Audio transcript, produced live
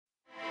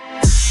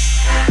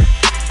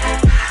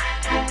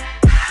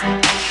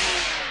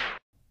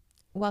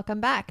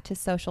Welcome back to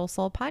Social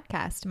Soul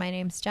Podcast. My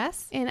name's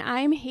Jess. And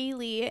I'm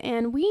Haley,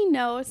 and we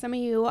know some of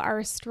you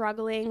are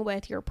struggling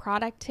with your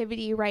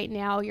productivity right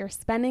now. You're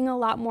spending a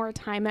lot more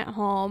time at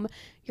home.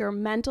 Your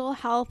mental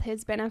health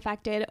has been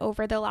affected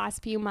over the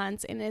last few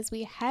months. And as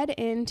we head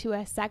into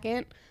a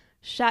second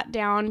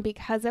shutdown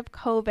because of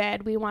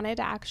COVID, we wanted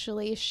to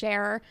actually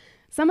share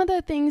some of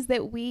the things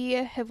that we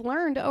have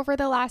learned over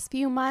the last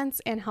few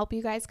months and help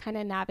you guys kind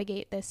of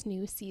navigate this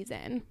new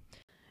season.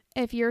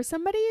 If you're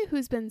somebody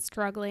who's been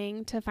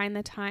struggling to find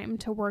the time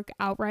to work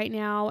out right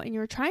now and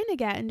you're trying to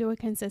get into a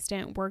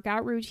consistent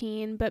workout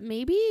routine, but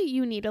maybe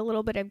you need a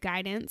little bit of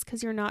guidance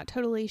because you're not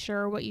totally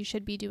sure what you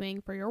should be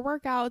doing for your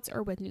workouts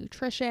or with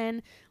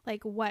nutrition,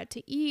 like what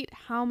to eat,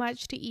 how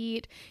much to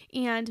eat,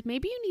 and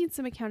maybe you need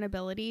some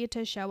accountability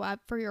to show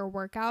up for your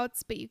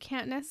workouts, but you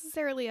can't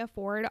necessarily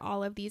afford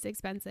all of these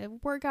expensive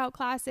workout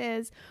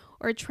classes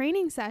or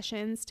training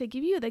sessions to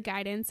give you the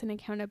guidance and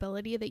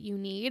accountability that you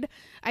need.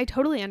 I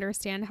totally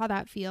understand how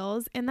that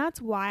feels, and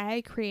that's why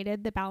I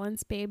created the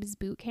Balance Babes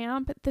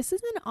Bootcamp. This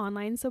is an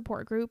online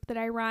support group that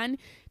I run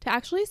to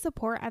actually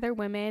support other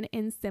women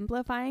in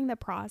simplifying the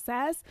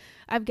process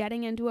of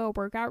getting into a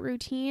workout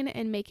routine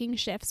and making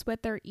shifts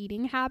with their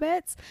eating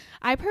habits.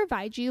 I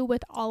provide you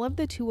with all of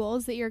the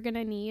tools that you're going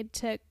to need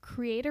to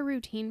create a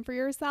routine for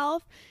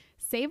yourself,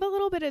 save a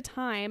little bit of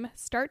time,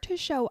 start to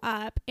show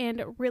up,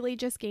 and really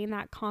just gain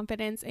that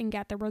confidence and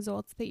get the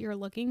results that you're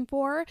looking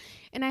for.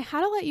 And I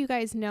had to let you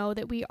guys know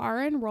that we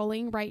are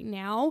enrolling right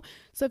now.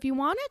 So if you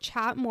want to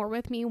chat more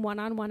with me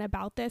one-on-one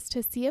about this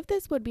to see if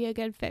this would be a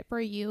good fit for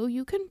you,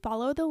 you can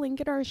follow the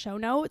link in our show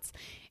notes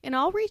and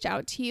I'll reach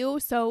out to you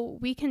so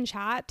we can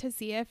chat to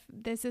see if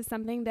this is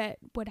something that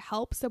would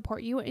help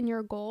support you in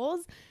your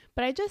goals.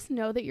 But I just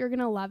know that you're going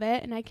to love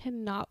it and I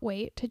cannot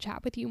wait to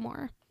chat with you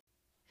more.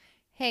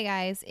 Hey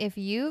guys, if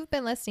you've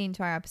been listening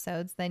to our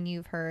episodes, then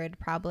you've heard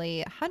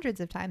probably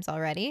hundreds of times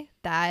already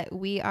that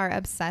we are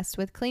obsessed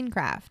with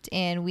CleanCraft,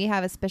 and we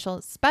have a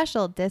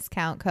special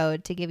discount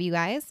code to give you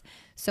guys.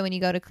 So when you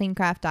go to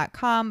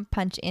cleancraft.com,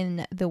 punch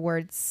in the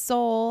word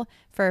soul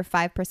for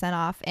 5%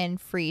 off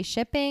and free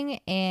shipping.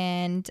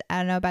 And I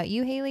don't know about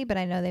you, Haley, but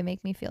I know they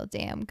make me feel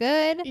damn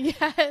good.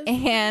 Yes.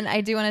 And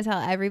I do want to tell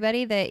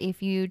everybody that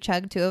if you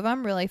chug 2 of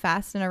them really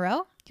fast in a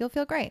row, you'll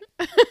feel great.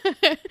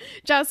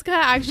 Jessica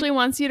actually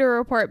wants you to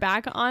report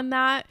back on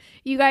that.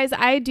 You guys,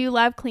 I do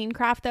love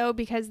CleanCraft though,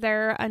 because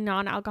they're a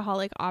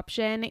non-alcoholic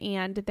option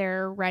and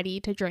they're ready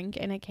to drink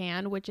in a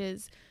can, which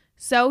is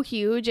so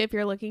huge if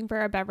you're looking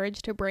for a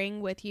beverage to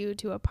bring with you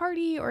to a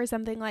party or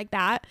something like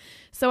that.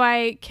 So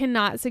I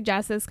cannot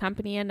suggest this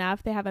company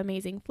enough. They have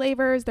amazing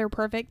flavors. They're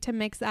perfect to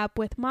mix up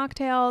with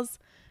mocktails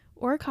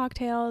or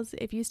cocktails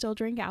if you still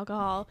drink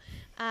alcohol.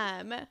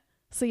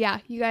 So yeah,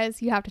 you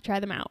guys, you have to try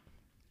them out.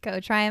 Go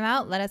try them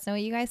out. Let us know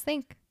what you guys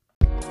think.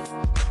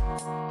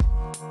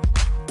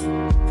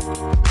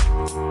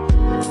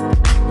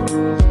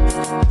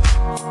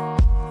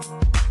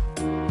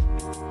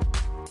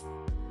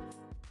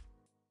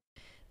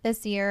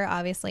 This year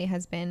obviously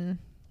has been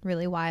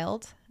really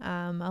wild.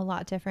 A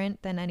lot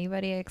different than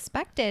anybody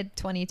expected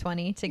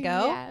 2020 to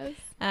go. Yes.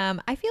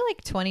 I feel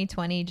like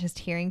 2020, just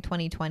hearing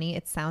 2020,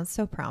 it sounds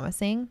so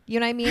promising.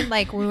 You know what I mean?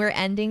 Like when we were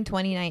ending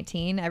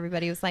 2019,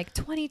 everybody was like,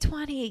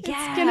 2020,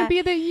 yeah. It's going to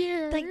be the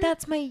year. Like,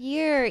 that's my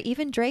year.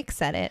 Even Drake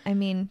said it. I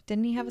mean,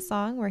 didn't he have a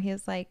song where he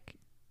was like,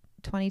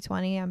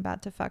 2020, I'm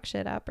about to fuck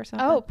shit up or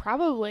something? Oh,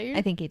 probably.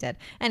 I think he did.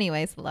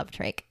 Anyways, love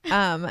Drake.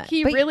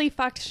 He really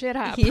fucked shit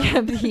up.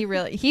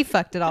 He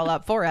fucked it all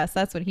up for us.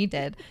 That's what he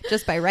did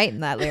just by writing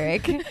that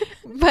lyric.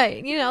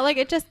 But, you know, like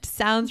it just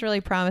sounds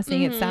really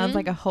promising. Mm-hmm. It sounds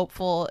like a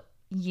hopeful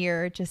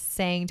year, just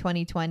saying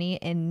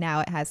 2020, and now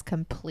it has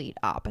complete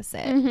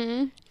opposite.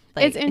 Mm-hmm.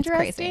 Like, it's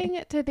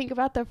interesting to think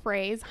about the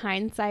phrase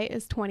hindsight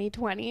is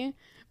 2020,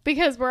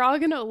 because we're all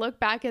going to look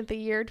back at the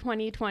year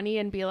 2020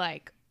 and be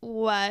like,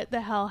 what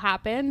the hell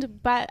happened?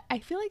 But I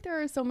feel like there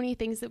are so many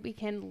things that we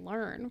can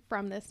learn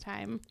from this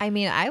time. I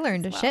mean, I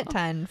learned a shit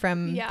ton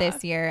from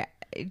this year.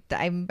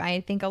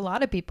 I think a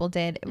lot of people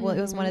did. Well,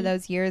 it was one of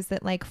those years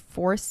that like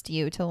forced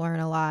you to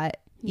learn a lot,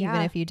 even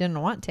if you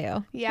didn't want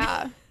to.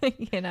 Yeah.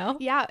 You know?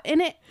 Yeah.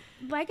 And it,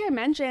 like I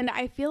mentioned,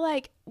 I feel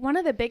like one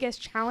of the biggest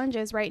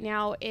challenges right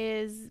now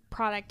is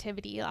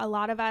productivity. A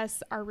lot of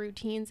us, our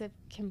routines have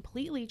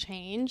completely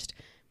changed.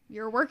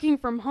 You're working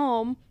from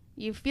home.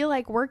 You feel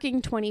like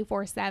working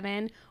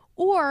 24/7,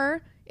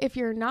 or if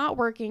you're not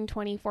working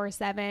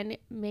 24/7,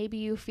 maybe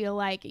you feel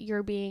like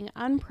you're being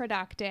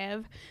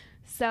unproductive.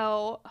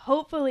 So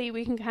hopefully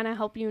we can kind of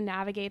help you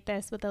navigate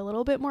this with a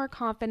little bit more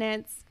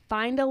confidence,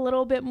 find a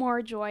little bit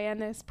more joy in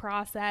this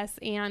process,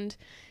 and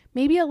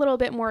maybe a little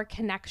bit more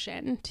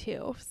connection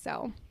too.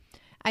 So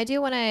I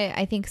do want to,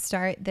 I think,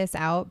 start this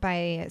out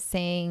by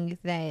saying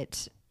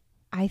that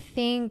I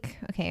think,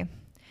 okay,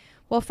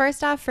 well,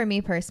 first off, for me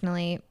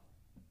personally,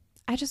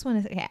 I just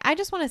want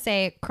to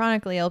say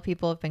chronically ill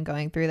people have been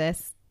going through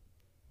this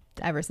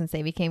ever since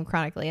they became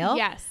chronically ill.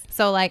 Yes.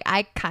 So like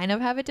I kind of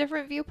have a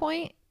different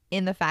viewpoint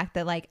in the fact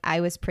that like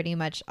I was pretty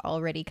much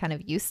already kind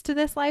of used to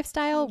this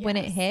lifestyle when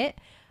it hit.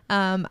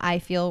 I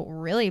feel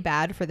really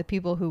bad for the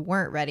people who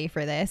weren't ready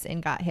for this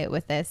and got hit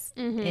with this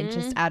and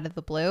just out of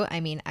the blue. I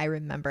mean, I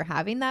remember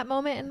having that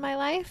moment in my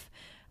life.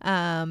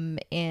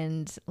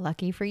 And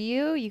lucky for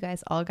you, you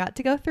guys all got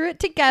to go through it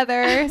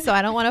together. So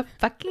I don't want to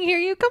fucking hear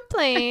you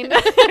complain.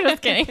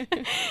 Just kidding.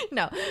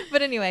 No,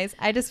 but anyways,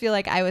 I just feel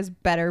like I was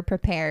better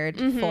prepared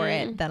for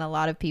it than a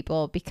lot of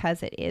people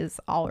because it is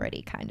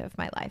already kind of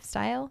my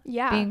lifestyle.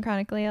 Yeah. Being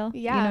chronically ill.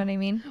 Yeah. You know what I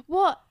mean?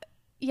 Well,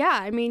 yeah,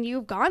 I mean,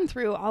 you've gone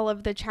through all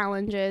of the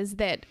challenges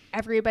that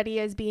everybody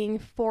is being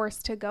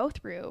forced to go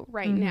through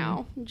right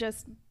now,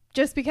 just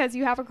because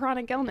you have a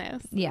chronic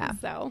illness. Yeah.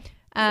 So,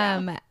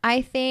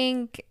 I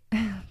think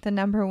the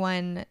number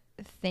one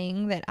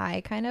thing that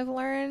I kind of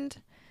learned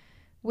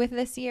with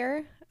this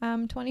year,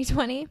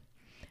 2020,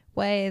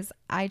 was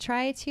I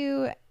try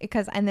to,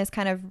 and this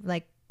kind of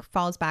like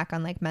falls back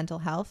on like mental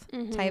health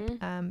type.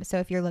 So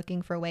if you're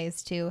looking for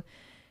ways to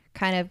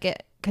kind of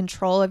get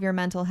control of your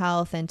mental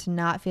health and to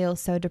not feel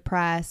so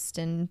depressed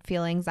and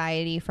feel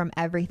anxiety from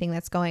everything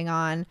that's going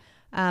on,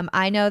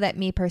 I know that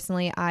me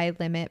personally, I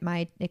limit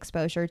my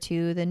exposure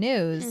to the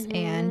news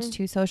and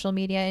to social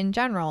media in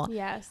general.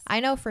 Yes. I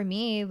know for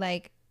me,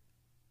 like,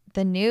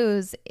 the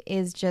news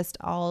is just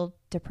all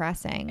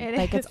depressing.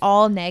 It's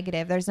all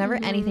negative. There's never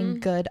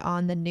anything good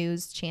on the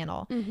news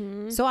channel.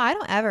 So I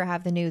don't ever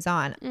have the news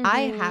on.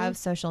 I have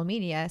social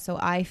media, so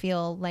I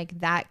feel like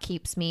that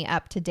keeps me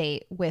up to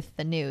date with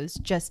the news,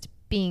 just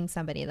being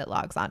somebody that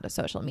logs onto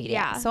social media.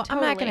 Yeah, so totally.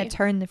 I'm not going to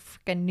turn the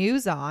freaking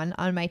news on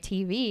my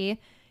TV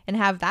and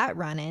have that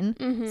running,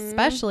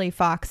 especially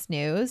Fox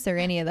News or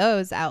any of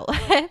those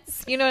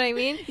outlets. You know what I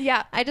mean?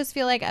 Yeah. I just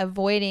feel like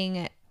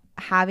avoiding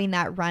having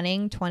that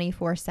running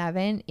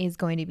 24/7 is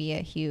going to be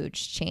a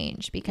huge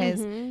change because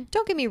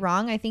don't get me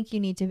wrong, I think you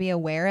need to be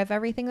aware of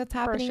everything that's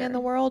happening in the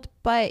world,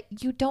 but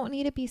you don't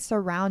need to be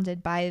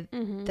surrounded by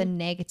the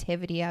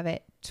negativity of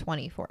it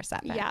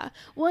 24/7. Yeah.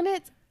 Well,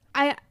 and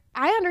I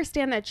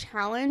understand the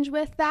challenge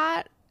with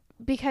that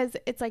because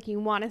it's like you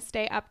want to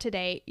stay up to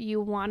date. You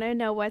want to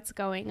know what's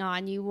going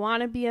on. You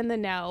want to be in the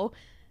know.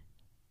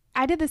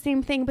 I did the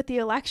same thing with the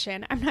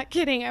election. I'm not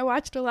kidding. I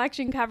watched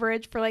election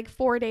coverage for like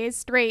 4 days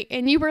straight.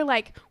 And you were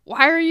like,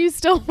 why are you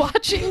still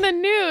watching the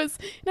news?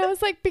 And I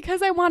was like,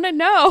 because I want to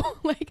know.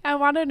 Like, I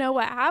want to know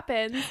what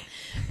happens.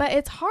 But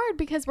it's hard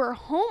because we're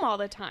home all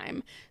the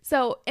time.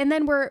 So, and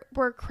then we're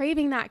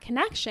craving that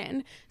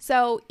connection.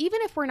 So even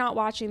if we're not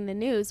watching the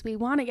news, we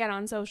want to get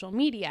on social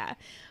media.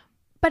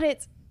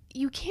 But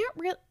you can't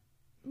really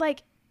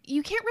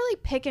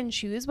pick and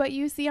choose what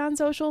you see on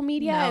social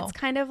media. No. It's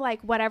kind of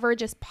like whatever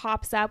just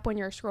pops up when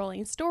you're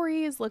scrolling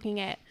stories, looking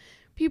at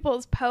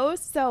people's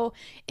posts. So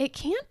it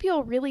can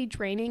feel really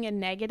draining and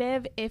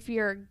negative if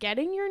you're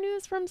getting your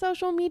news from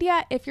social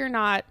media, if you're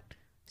not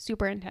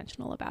super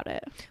intentional about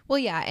it. Well,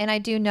 yeah. And I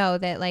do know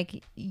that,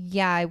 like,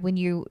 yeah, when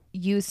you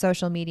use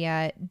social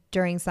media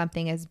during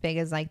something as big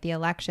as like the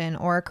election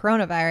or a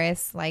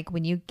coronavirus, like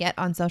when you get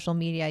on social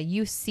media,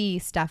 you see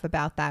stuff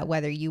about that,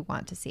 whether you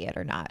want to see it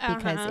or not,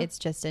 because it's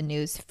just a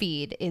news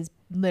feed is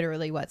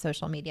literally what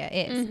social media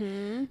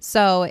is.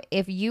 So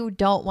if you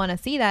don't want to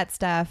see that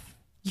stuff,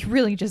 you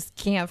really just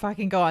can't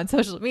fucking go on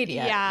social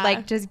media. Yeah.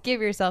 Like, just give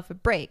yourself a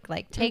break.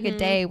 Like, take a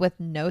day with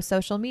no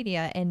social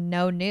media and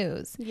no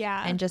news.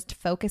 Yeah. And just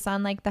focus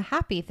on like the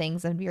happy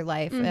things of your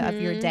life,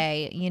 of your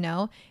day, you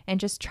know,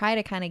 and just try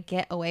to kind of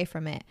get away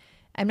from it.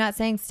 I'm not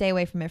saying stay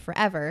away from it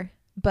forever,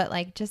 but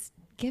like just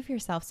give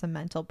yourself some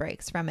mental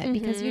breaks from it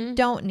because you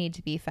don't need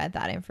to be fed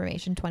that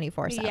information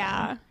 24/7.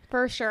 Yeah,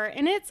 for sure.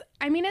 And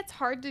it's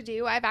hard to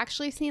do. I've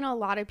actually seen a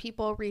lot of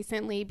people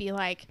recently be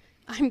like,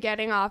 I'm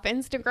getting off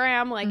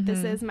Instagram. Like,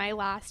 this is my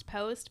last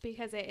post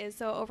because it is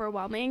so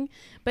overwhelming.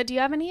 But do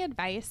you have any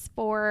advice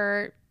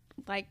for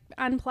like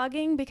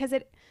unplugging? Because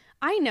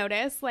I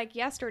noticed like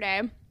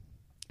yesterday,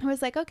 I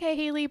was like, okay,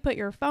 Haley, put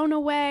your phone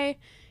away.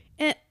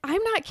 And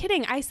I'm not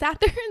kidding. I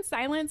sat there in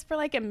silence for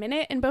like a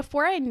minute. And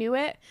before I knew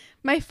it,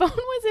 my phone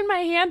was in my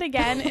hand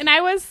again. And I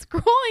was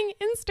scrolling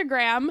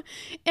Instagram.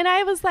 And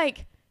I was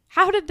like,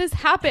 how did this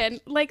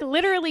happen? Like,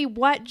 literally,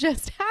 what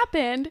just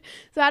happened?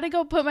 So I had to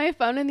go put my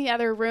phone in the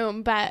other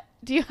room. But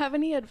do you have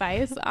any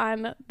advice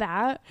on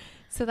that?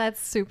 So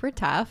that's super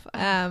tough.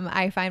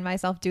 I find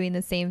myself doing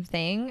the same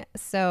thing.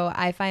 So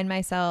I find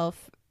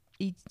myself,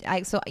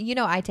 I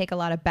take a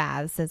lot of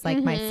baths as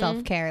like my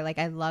self-care. Like,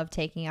 I love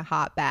taking a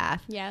hot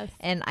bath. Yes.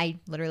 And I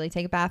literally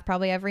take a bath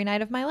probably every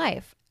night of my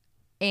life.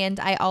 And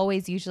I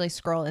always usually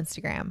scroll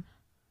Instagram.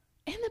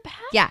 In the bath?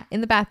 Yeah,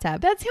 in the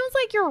bathtub. That sounds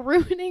like you're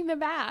ruining the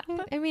bath.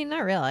 I mean,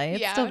 not really.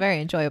 It's still very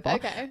enjoyable.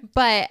 Okay.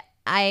 But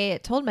I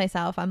told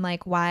myself, I'm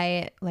like,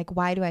 why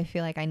do I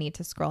feel like I need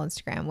to scroll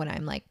Instagram when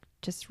I'm like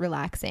just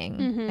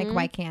relaxing? Like,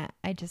 why can't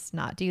I just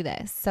not do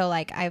this? So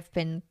like, I've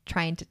been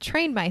trying to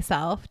train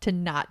myself to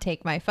not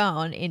take my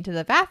phone into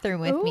the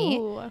bathroom with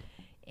me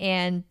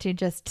and to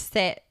just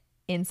sit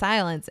in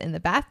silence in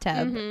the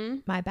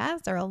bathtub. My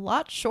baths are a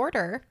lot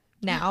shorter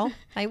now.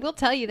 I will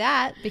tell you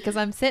that, because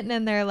I'm sitting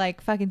in there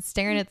like fucking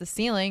staring at the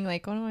ceiling.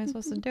 Like, what am I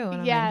supposed to do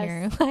when I'm in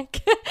here?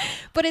 Like,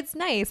 but it's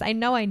nice. I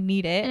know I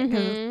need it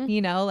because,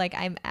 you know, like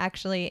I'm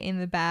actually in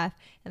the bath,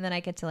 and then I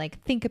get to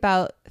like think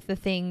about the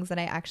things that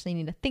I actually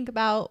need to think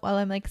about while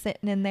I'm like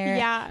sitting in there.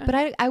 Yeah.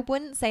 But I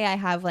wouldn't say I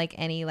have like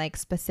any like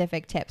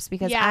specific tips,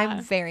 because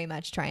I'm very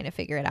much trying to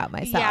figure it out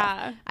myself.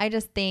 Yeah. I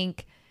just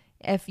think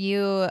if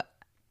you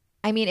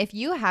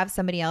have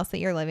somebody else that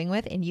you're living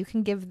with and you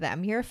can give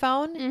them your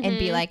phone and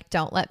be like,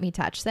 don't let me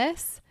touch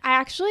this.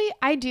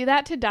 I do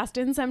that to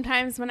Dustin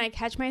sometimes when I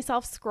catch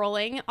myself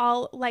scrolling.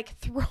 I'll like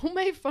throw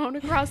my phone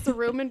across the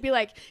room and be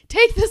like,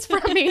 take this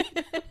from me.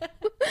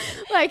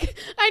 Like,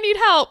 I need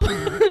help.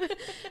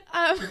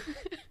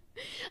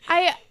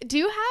 I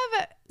do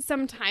have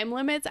some time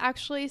limits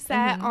actually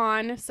set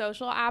on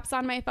social apps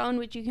on my phone,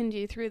 which you can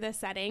do through the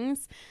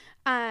settings.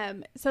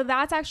 So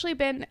that's actually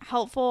been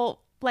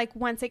helpful. Like,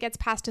 once it gets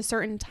past a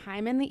certain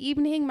time in the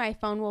evening, my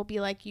phone will be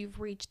like, you've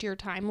reached your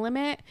time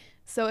limit.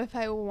 So if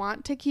I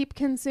want to keep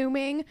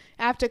consuming,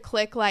 I have to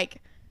click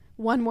like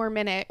 1 more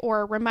minute,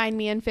 or remind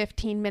me in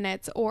 15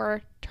 minutes,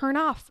 or turn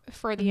off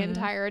for the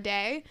entire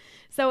day.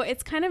 So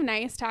it's kind of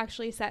nice to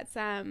actually set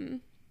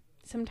some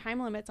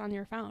time limits on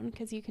your phone,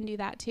 because you can do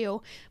that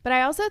too. But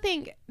I also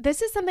think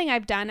this is something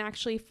I've done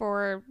actually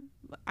for,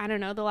 I don't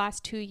know, the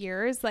last 2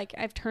 years. Like,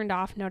 I've turned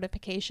off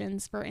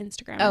notifications for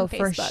Instagram and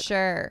Facebook. For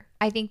sure.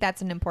 I think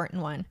that's an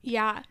important one.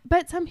 Yeah.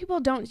 But some people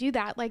don't do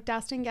that. Like,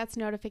 Dustin gets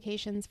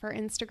notifications for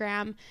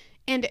Instagram,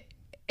 and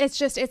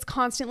it's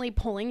constantly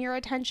pulling your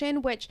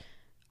attention, which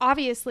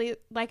obviously,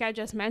 like I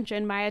just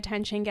mentioned, my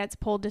attention gets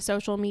pulled to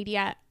social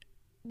media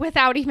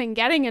without even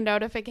getting a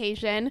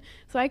notification.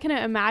 So I can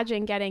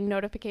imagine getting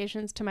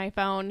notifications to my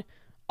phone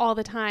all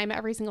the time.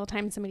 Every single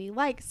time somebody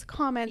likes,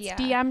 comments,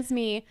 DMs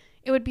me,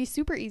 it would be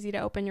super easy to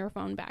open your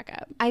phone back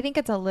up. I think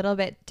it's a little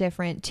bit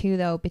different too,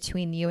 though,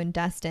 between you and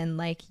Dustin.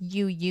 Like,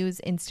 you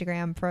use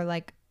Instagram for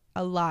like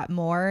a lot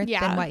more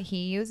than what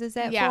he uses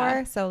it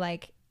for. So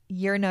like,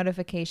 your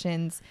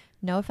notifications,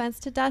 no offense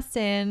to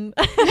Dustin,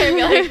 I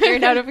feel like your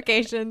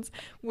notifications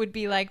would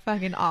be like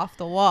fucking off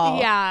the wall.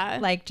 Yeah.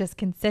 Like, just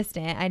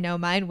consistent. I know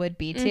mine would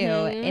be too.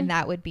 And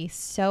that would be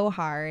so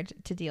hard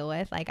to deal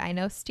with. Like, I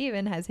know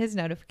Steven has his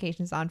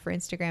notifications on for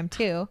Instagram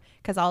too,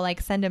 because I'll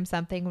like send him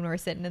something when we're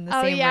sitting in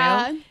the same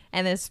room,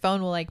 and his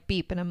phone will like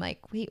beep, and I'm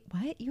like, wait,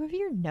 what? You have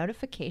your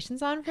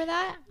notifications on for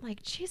that? I'm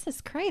like, Jesus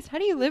Christ, how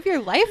do you live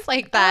your life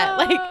like that?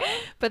 Like,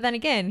 but then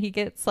again, he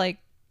gets like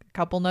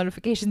couple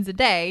notifications a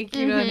day,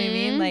 you know what I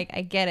mean? Like,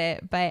 I get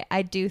it, but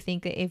I do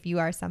think that if you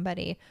are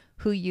somebody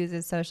who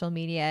uses social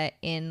media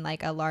in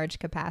like a large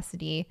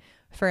capacity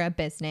for a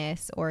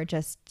business or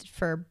just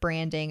for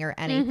branding or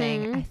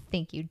anything, I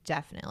think you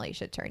definitely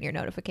should turn your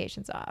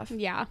notifications off.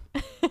 Yeah.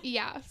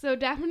 So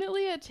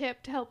definitely a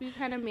tip to help you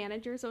kind of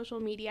manage your social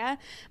media.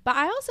 But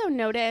I also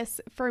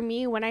notice, for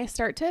me, when I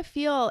start to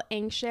feel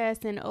anxious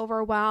and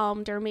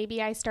overwhelmed, or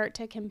maybe I start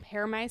to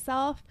compare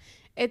myself,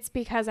 it's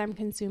because I'm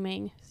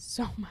consuming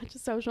so much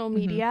social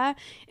media.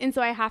 And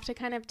so I have to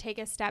kind of take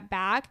a step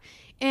back.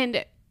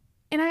 And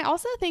I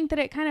also think that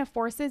it kind of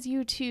forces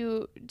you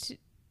to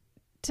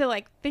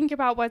like think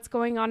about what's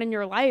going on in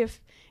your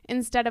life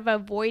instead of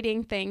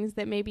avoiding things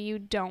that maybe you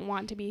don't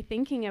want to be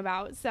thinking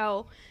about.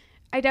 So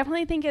I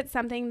definitely think it's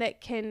something that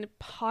can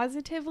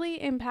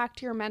positively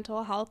impact your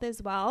mental health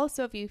as well.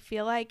 So if you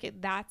feel like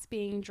that's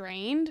being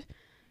drained,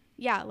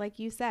 like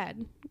you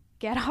said,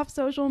 get off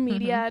social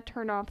media,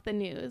 turn off the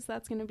news.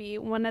 That's going to be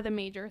one of the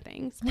major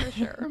things for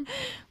sure.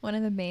 One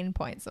of the main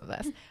points of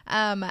this.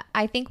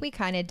 I think we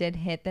kind of did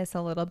hit this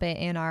a little bit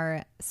in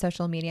our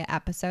social media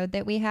episode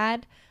that we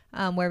had,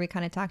 where we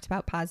kind of talked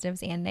about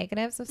positives and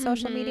negatives of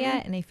social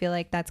media. And I feel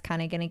like that's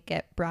kind of going to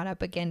get brought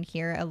up again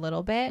here a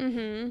little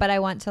bit. But I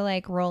want to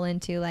like roll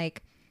into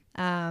like,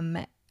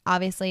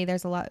 obviously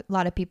there's a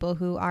lot of people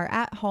who are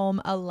at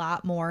home a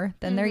lot more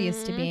than they're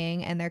used to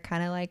being, and they're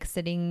kind of like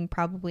sitting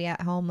probably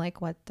at home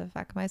like, what the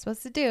fuck am I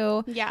supposed to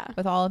do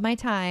with all of my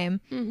time?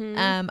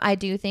 I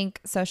do think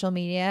social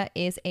media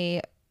is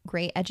a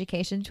great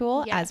education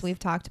tool, as we've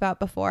talked about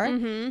before.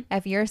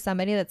 If you're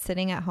somebody that's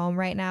sitting at home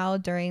right now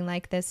during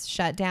like this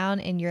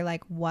shutdown and you're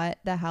like, what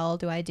the hell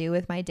do I do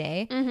with my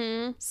day?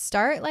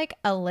 Start like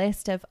a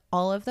list of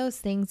all of those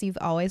things you've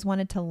always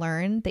wanted to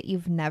learn that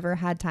you've never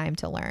had time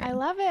to learn. I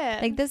love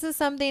it. Like, this is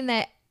something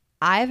that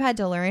I've had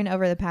to learn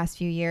over the past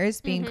few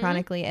years, being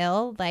chronically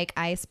ill. Like,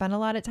 I spend a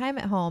lot of time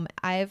at home.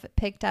 I've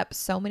picked up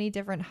so many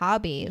different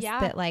hobbies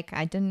that like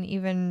I didn't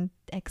even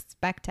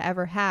expect to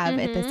ever have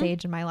at this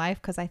age in my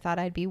life, because I thought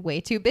I'd be way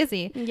too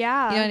busy. You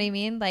know what I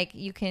mean? Like,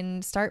 you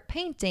can start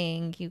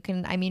painting. You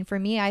can, I mean, for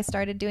me, I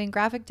started doing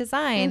graphic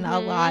design a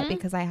lot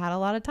because I had a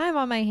lot of time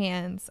on my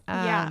hands.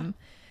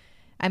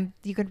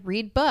 You could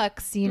read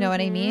books, you know what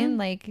I mean?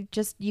 Like,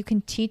 just, you can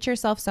teach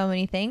yourself so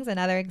many things.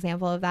 Another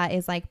example of that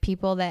is like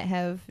people that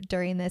have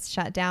during this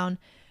shutdown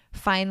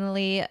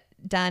finally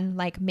done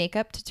like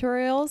makeup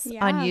tutorials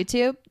Yeah. on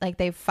YouTube. Like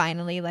they've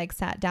finally like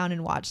sat down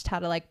and watched how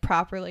to like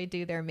properly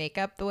do their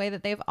makeup the way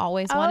that they've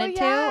always wanted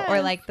to, or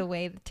yes. like the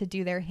way to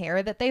do their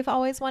hair that they've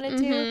always wanted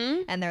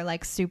to. And they're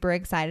like super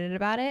excited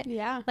about it.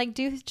 Yeah. Like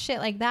do shit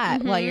like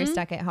that while you're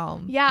stuck at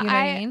home. Yeah, You know what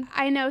I mean?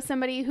 I know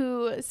somebody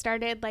who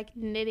started like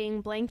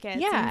knitting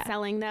blankets and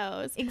selling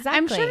those. Exactly.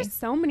 I'm sure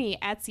so many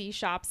Etsy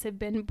shops have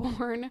been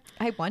born.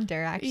 I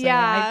wonder actually.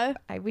 Yeah.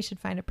 We should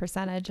find a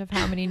percentage of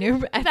how many new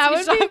Etsy That would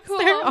be shops cool.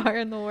 there are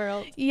in the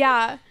world.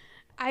 Yeah.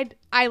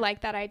 I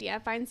like that idea.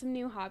 Find some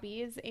new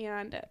hobbies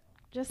and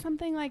just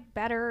something like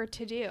better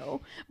to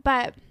do.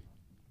 But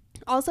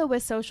also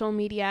with social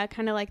media,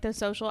 kind of like the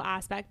social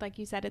aspect, like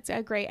you said, it's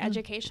a great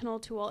educational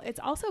tool. It's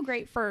also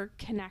great for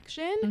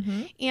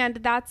connection. And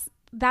that's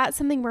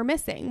something we're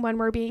missing when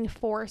we're being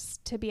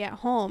forced to be at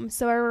home.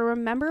 So I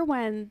remember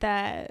when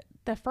the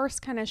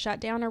first kind of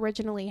shutdown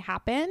originally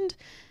happened,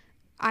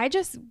 I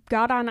just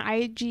got on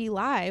IG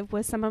Live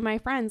with some of my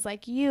friends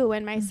like you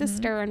and my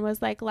sister and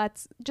was like,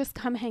 let's just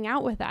come hang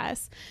out with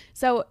us.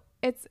 So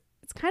it's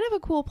kind of a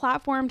cool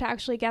platform to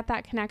actually get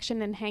that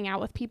connection and hang out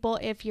with people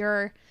if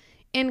you're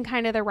in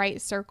kind of the right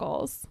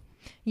circles.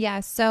 Yeah.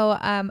 So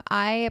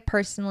I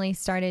personally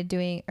started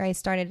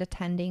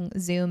attending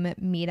Zoom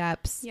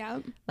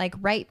meetups like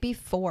right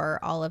before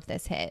all of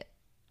this hit.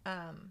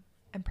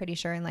 I'm pretty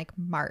sure in like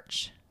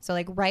March. So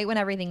like right when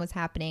everything was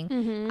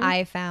happening,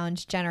 I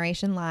found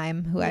Generation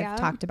Lyme, who I've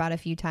talked about a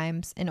few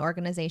times, an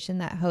organization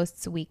that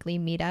hosts weekly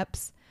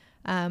meetups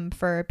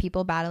for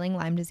people battling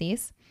Lyme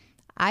disease.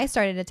 I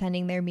started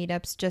attending their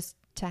meetups just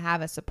to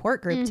have a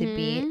support group to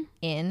be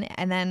in.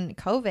 And then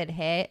COVID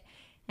hit.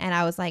 And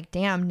I was like,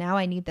 damn, now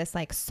I need this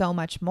like so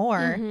much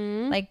more.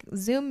 Like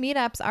Zoom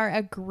meetups are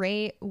a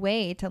great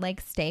way to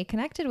like stay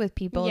connected with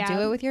people. Do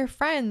it with your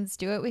friends.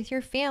 Do it with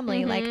your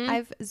family. Like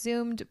I've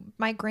Zoomed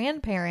my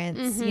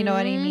grandparents. You know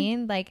what I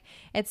mean? Like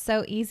it's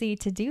so easy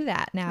to do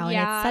that now. And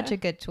it's such a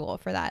good tool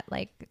for that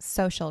like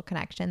social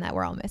connection that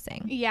we're all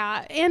missing.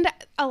 Yeah. And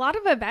a lot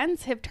of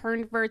events have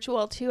turned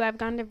virtual too. I've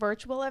gone to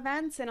virtual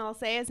events and I'll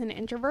say as an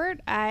introvert,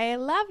 I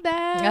love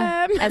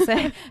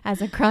them.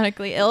 As a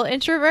chronically ill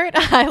introvert,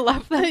 I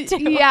love them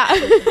too. Yeah.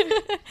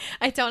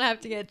 I don't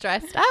have to get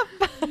dressed up.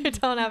 I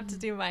don't have to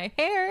do my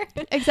hair.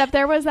 Except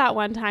there was that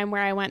one time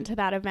where I went to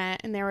that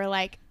event and they were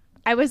like,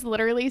 I was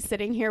literally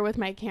sitting here with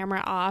my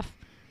camera off,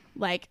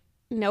 like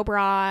no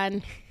bra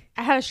on.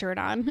 I had a shirt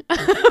on.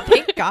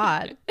 Thank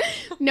God.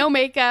 No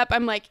makeup.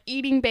 I'm like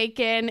eating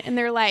bacon and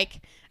they're like,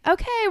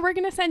 okay, we're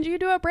going to send you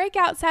to a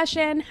breakout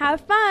session.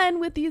 Have fun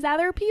with these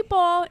other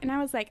people. And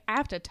I was like, I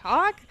have to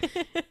talk?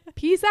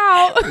 Peace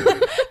out.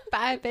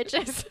 Bye,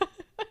 bitches.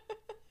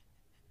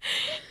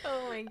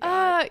 Oh my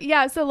God.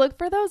 Yeah. So look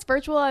for those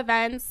virtual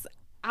events.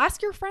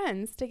 Ask your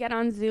friends to get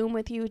on Zoom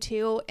with you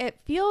too. It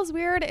feels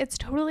weird. It's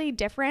totally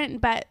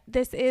different, but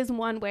this is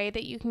one way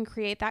that you can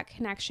create that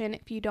connection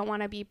if you don't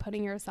want to be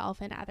putting yourself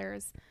and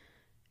others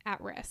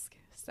at risk.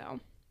 So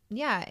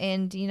yeah.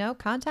 And,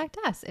 contact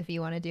us if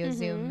you want to do a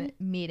Zoom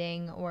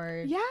meeting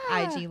or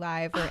IG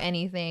Live or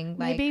anything.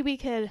 Like maybe we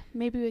could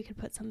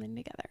put something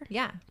together.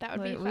 Yeah. That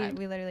would be fun.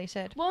 We literally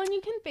should. Well, and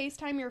you can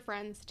FaceTime your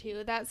friends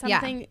too. That's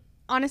something,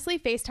 honestly,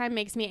 FaceTime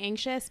makes me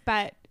anxious,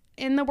 but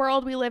in the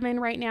world we live in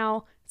right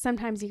now,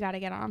 sometimes you got to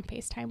get on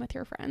FaceTime with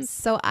your friends.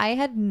 So I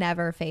had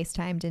never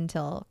FaceTimed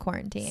until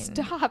quarantine.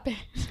 Stop it.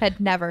 Had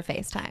never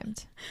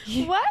FaceTimed.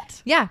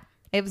 What? Yeah.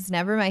 It was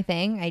never my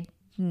thing. I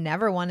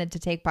never wanted to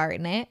take part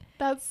in it.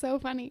 That's so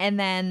funny. And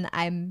then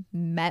I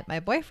met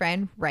my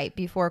boyfriend right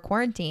before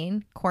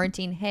quarantine.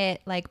 Quarantine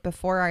hit like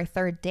before our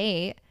third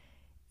date.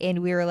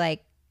 And we were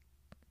like,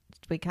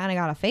 we kind of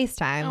got to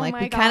FaceTime. Like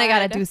we kind of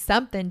got to do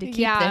something to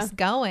keep this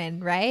going.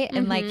 Right.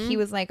 And like, he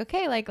was like,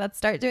 okay, like let's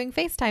start doing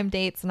FaceTime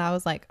dates. And I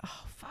was like,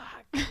 oh,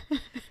 fuck.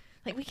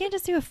 Like we can't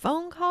just do a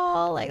phone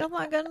call. Like I'm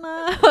not good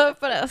enough.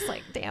 But I was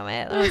like, damn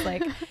it. And I was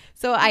like,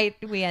 so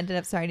we ended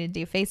up starting to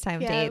do FaceTime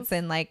dates.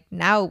 And like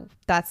now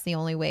that's the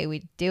only way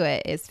we do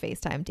it is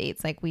FaceTime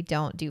dates. Like we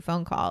don't do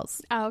phone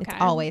calls. Oh, okay.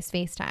 It's always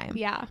FaceTime.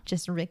 Yeah.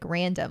 Just like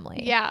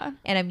randomly. Yeah.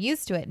 And I'm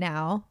used to it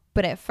now.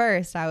 But at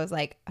first I was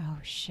like, oh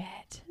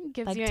shit.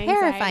 Gives like you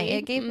terrifying. anxiety.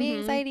 It gave me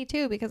anxiety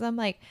too because I'm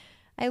like,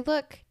 I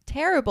look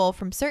terrible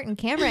from certain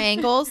camera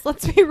angles.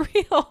 Let's be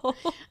real.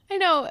 I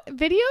know.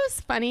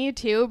 Video's funny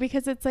too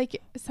because it's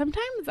like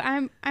sometimes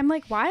I'm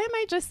like, why am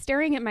I just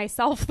staring at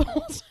myself the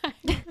whole time?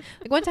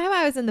 Like one time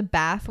I was in the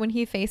bath when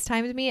he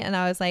FaceTimed me and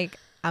I was like,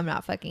 I'm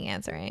not fucking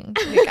answering.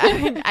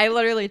 Like, I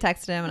literally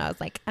texted him and I was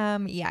like,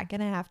 yeah,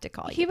 gonna have to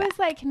call you. He back. was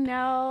like,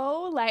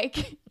 no,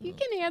 like you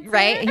can answer.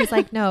 Right? And he's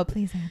like, no,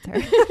 please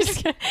answer.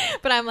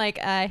 But I'm like,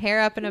 hair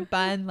up in a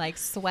bun, like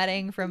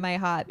sweating from my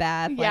hot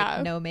bath,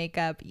 like no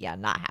makeup. Yeah,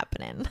 not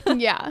happening.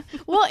 Yeah.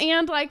 Well,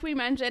 and like we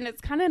mentioned,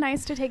 it's kind of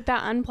nice to take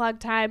that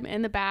unplugged time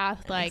in the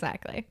bath. Like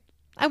exactly.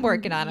 I'm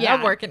working on it. Yeah.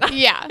 I'm working on it.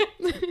 Yeah.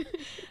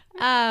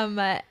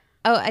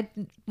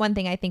 One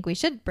thing I think we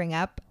should bring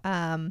up,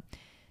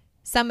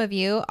 some of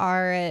you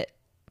are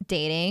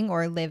dating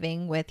or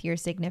living with your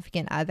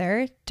significant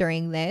other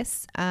during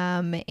this.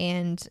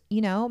 And,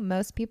 you know,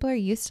 most people are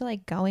used to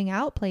like going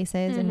out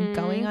places and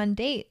going on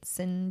dates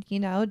and, you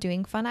know,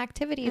 doing fun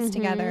activities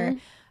together.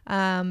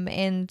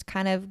 And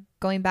kind of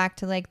going back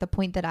to like the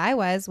point that I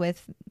was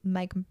with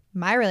like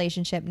my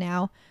relationship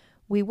now,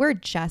 we were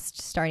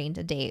just starting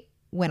to date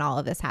when all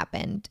of this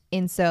happened.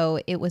 And so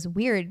it was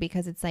weird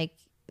because it's like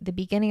the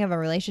beginning of a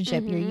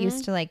relationship, you're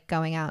used to like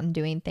going out and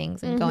doing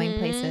things and going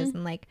places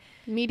and like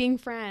meeting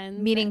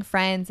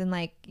friends and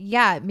like,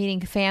 yeah, meeting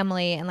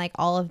family and like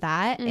all of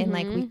that. And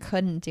like, we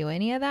couldn't do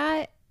any of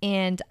that.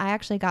 And I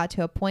actually got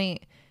to a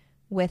point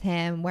with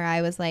him where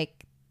I was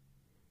like,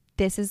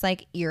 this is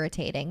like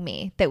irritating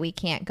me that we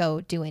can't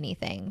go do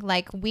anything.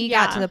 Like we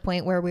got to the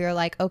point where we were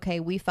like, okay,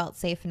 we felt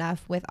safe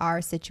enough with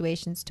our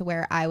situations to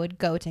where I would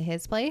go to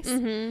his place.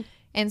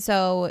 And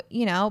so,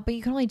 you know, but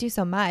you can only do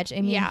so much.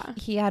 I mean,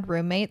 he had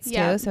roommates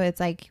too. So it's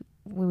like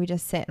we would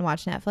just sit and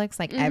watch Netflix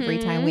like every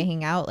time we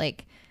hang out.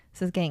 Like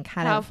this is getting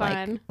kind of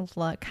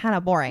like kind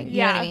of boring. You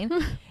know what I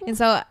mean? And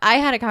so I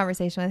had a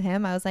conversation with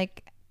him. I was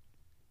like,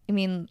 I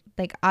mean,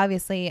 like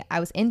obviously I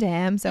was into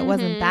him, so it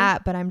wasn't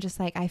that, but I'm just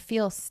like, I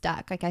feel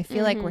stuck. Like I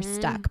feel like we're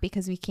stuck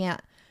because we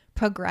can't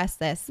progress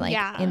this like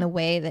in the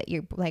way that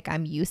you're like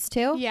I'm used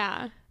to.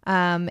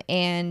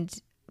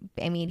 And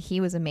I mean,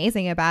 he was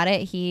amazing about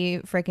it. He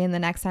freaking the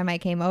next time I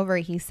came over,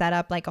 he set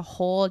up like a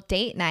whole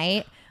date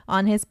night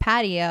on his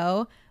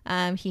patio.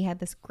 He had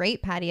this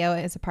great patio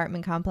at his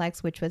apartment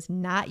complex, which was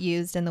not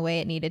used in the way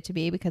it needed to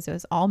be because it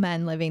was all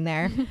men living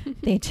there.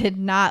 They did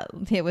not,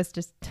 it was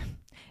just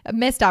a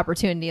missed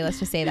opportunity. Let's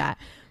just say that.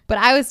 But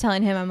I was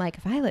telling him, I'm like,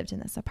 if I lived in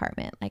this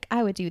apartment, like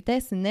I would do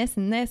this and this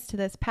and this to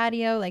this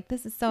patio. Like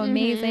this is so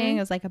amazing. It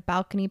was like a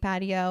balcony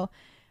patio.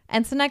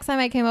 And so next time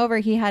I came over,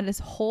 he had his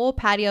whole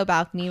patio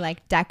balcony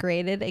like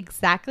decorated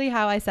exactly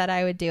how I said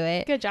I would do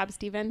it. Good job,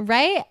 Steven.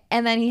 Right?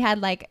 And then he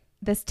had like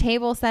this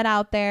table set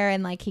out there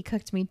and like he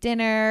cooked me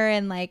dinner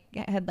and like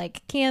had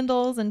like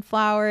candles and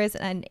flowers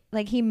and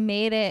like he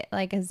made it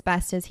like as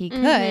best as he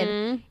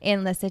could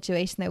in the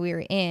situation that we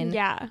were in.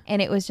 Yeah.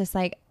 And it was just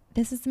like,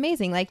 this is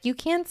amazing. Like you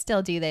can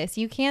still do this.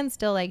 You can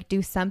still like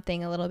do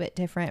something a little bit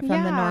different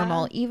from the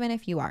normal, even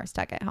if you are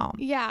stuck at home.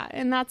 Yeah.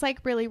 And that's like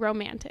really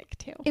romantic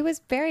too. It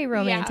was very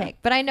romantic,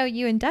 but I know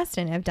you and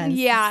Dustin have done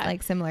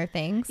like similar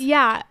things.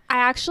 Yeah. I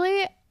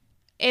actually,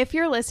 if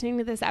you're listening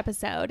to this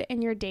episode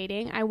and you're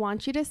dating, I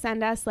want you to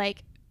send us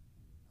like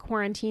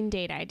quarantine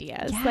date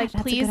ideas. Yeah, like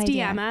please DM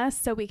idea. us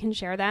so we can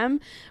share them.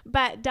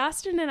 But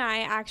Dustin and I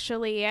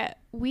actually,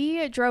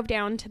 we drove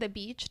down to the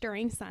beach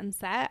during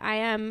sunset.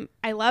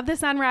 I love the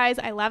sunrise.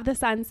 I love the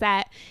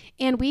sunset.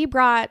 And we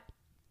brought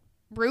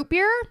root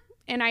beer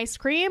and ice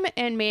cream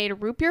and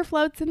made root beer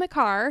floats in the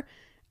car.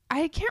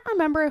 I can't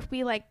remember if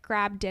we like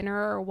grabbed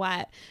dinner or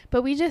what,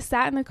 but we just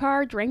sat in the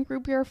car, drank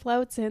root beer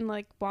floats and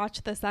like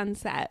watched the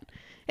sunset.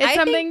 It's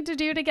something to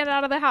do to get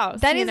out of the house.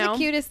 That is the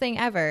cutest thing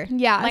ever.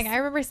 Yeah. Like I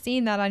remember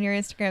seeing that on your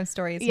Instagram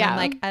stories. Yeah. And I'm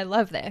like, I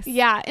love this.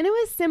 Yeah. And it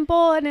was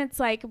simple. And it's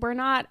like, we're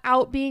not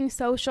out being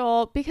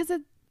social because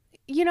it,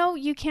 you know,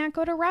 you can't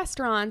go to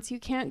restaurants. You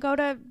can't go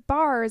to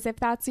bars if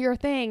that's your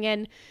thing.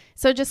 And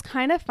so just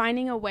kind of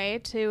finding a way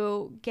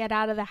to get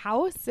out of the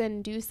house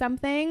and do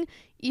something,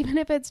 even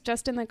if it's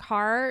just in the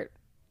car,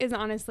 is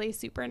honestly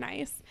super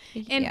nice.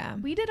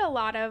 And we did a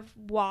lot of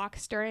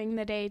walks during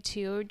the day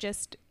too.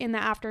 Just in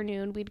the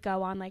afternoon, we'd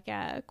go on like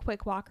a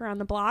quick walk around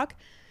the block.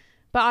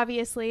 But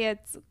obviously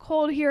it's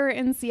cold here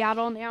in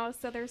Seattle now,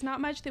 so there's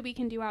not much that we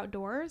can do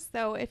outdoors.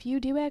 So if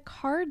you do a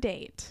car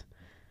date,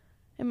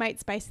 it might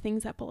spice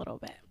things up a little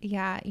bit.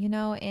 Yeah, you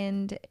know,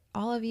 and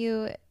all of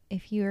you,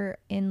 if you're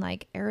in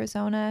like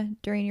Arizona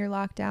during your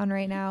lockdown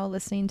right now,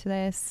 listening to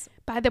this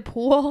by the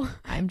pool,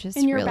 I'm just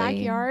in your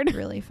backyard,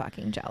 really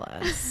fucking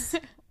jealous.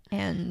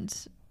 And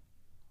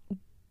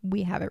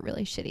we have it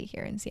really shitty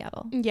here in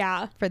Seattle.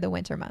 Yeah. For the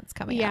winter months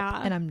coming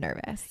up. And I'm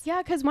nervous.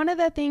 Yeah, because one of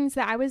the things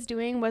that I was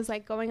doing was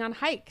like going on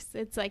hikes.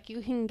 It's like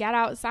you can get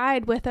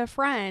outside with a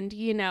friend,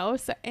 you know,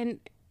 so,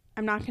 and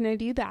I'm not going to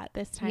do that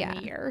this time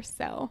of year.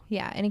 So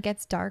yeah, and it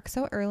gets dark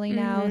so early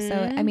now. So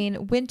I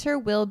mean, winter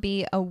will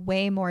be a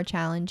way more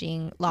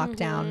challenging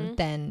lockdown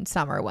than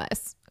summer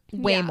was.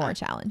 Way more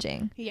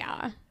challenging.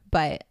 Yeah.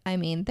 But I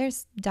mean,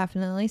 there's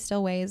definitely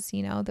still ways,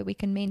 you know, that we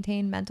can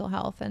maintain mental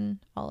health and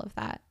all of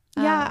that.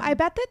 Yeah, I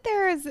bet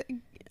that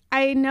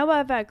I know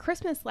of a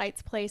Christmas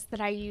lights place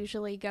that I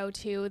usually go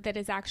to that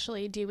is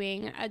actually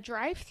doing a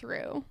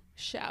drive-through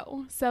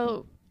show.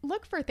 So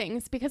look for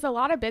things because a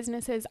lot of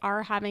businesses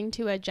are having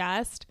to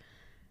adjust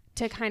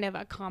to kind of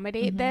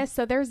accommodate this.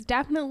 So there's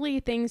definitely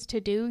things to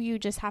do. You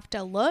just have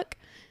to look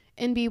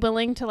and be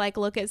willing to like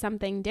look at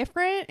something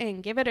different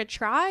and give it a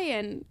try,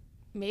 and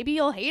maybe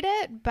you'll hate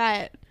it,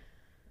 but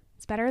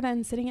it's better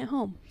than sitting at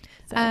home.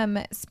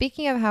 So.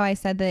 Speaking of how I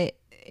said that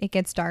it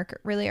gets dark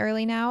really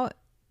early now,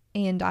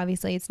 and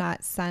obviously it's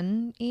not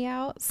sunny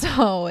out,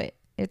 so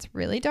It's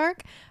really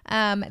dark.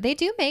 They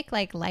do make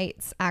like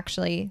lights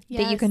actually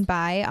that you Yes. can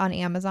buy on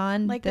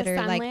Amazon Like that the are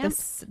sun like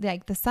lamps?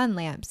 the sun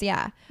lamps.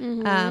 Yeah.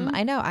 Mhm.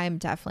 I know I'm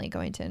definitely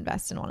going to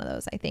invest in one of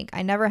those. I think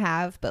I never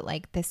have, but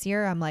like this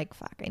year I'm like,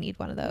 fuck, I need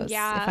one of those.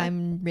 Yeah. If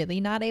I'm really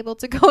not able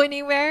to go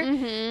anywhere,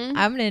 Mhm.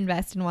 I'm gonna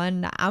invest in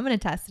one. I'm gonna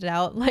test it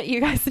out. Let you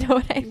guys know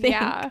what I think.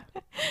 Yeah.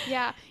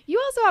 Yeah.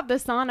 You also have the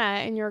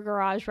sauna in your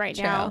garage right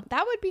now. True.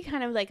 That would be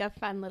kind of like a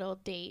fun little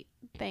date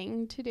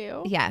thing to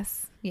do.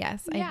 Yes. Yeah.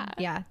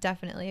 Yeah,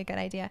 definitely a good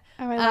idea.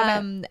 Oh, I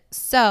love it.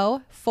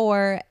 So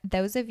for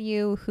those of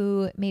you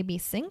who may be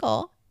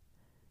single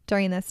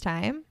during this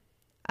time,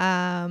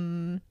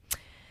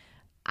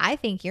 I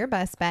think your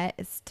best bet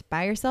is to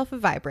buy yourself a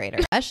vibrator,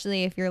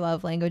 especially if your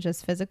love language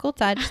is physical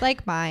touch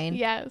like mine.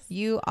 Yes.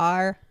 You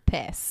are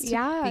pissed.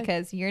 Yeah.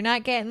 Because you're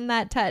not getting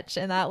that touch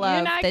and that You're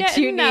love not that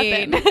you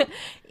getting need.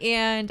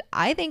 And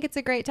I think it's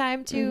a great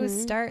time to Mhm.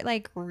 start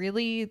like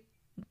really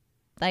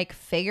like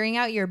figuring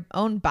out your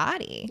own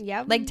body.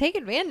 Yep. Like take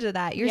advantage of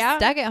that. You're Yep.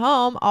 stuck at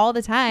home all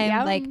the time.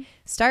 Yep. Like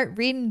start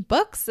reading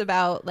books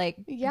about like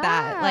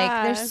that. Like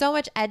Yeah. there's so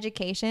much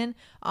education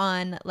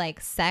on like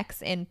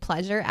sex and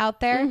pleasure out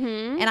there.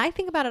 Mhm. And I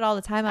think about it all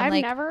the time. I'm I've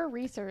like, never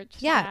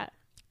researched Yeah. that.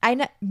 I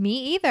know,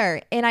 me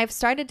either. And I've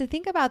started to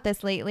think about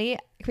this lately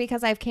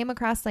because I've came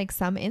across like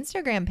some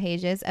Instagram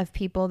pages of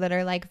people that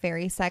are like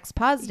very sex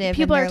positive.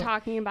 People and are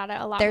talking about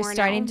it a lot they're more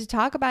starting now. to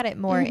talk about it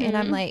more. And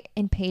I'm Mhm. like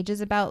in pages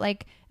about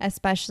like,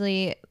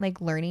 especially like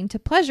learning to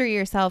pleasure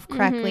yourself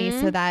correctly Mhm.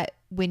 so that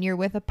when you're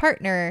with a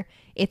partner,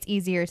 it's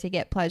easier to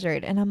get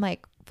pleasured. And I'm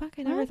like, fuck,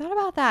 I never What? thought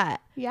about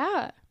that.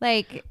 Yeah.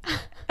 Like,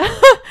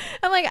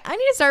 I'm like, I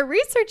need to start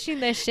researching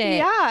this shit.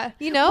 Yeah.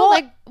 You know, Well,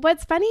 like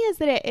what's funny is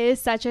that it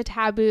is such a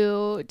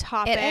taboo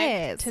topic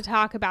is. to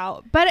talk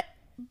about, but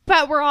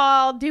we're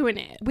all doing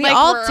it. we Like,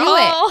 all we're do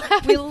all it.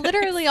 having We sex.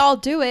 literally all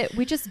do it.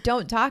 We just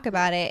don't talk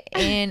about it.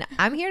 And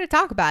I'm here to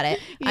talk about it.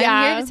 I'm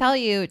Yeah. here to tell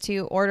you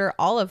to order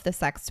all of the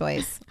sex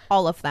toys,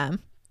 all of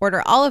them.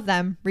 Order all of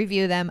them,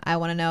 review them. I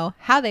want to know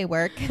how they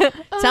work.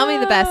 Tell me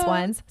the best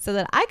ones so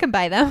that I can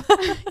buy them.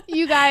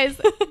 You guys,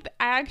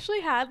 I actually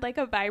had like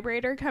a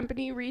vibrator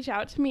company reach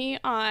out to me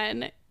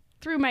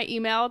through my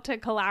email to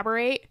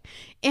collaborate,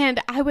 and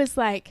I was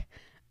like,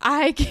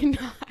 I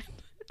cannot.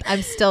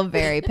 I'm still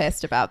very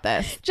pissed about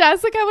this.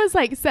 Jessica was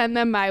like, send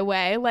them my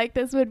way. Like,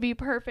 this would be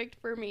perfect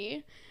for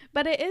me.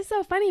 But it is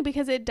so funny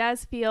because it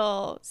does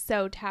feel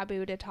so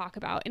taboo to talk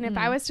about. And if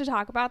I was to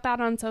talk about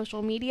that on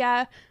social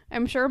media,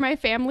 I'm sure my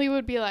family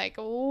would be like,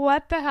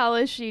 what the hell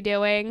is she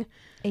doing?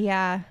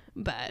 Yeah,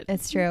 But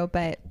it's true.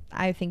 But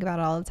I think about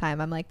it all the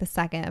time. I'm like, the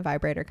second a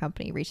vibrator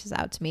company reaches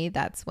out to me,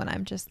 that's when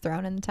I'm just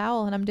thrown in the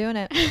towel and I'm doing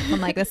it. I'm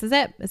like, this is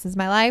it. This is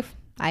my life.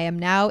 I am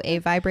now a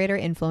vibrator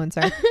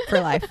influencer for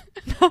life.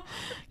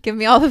 Give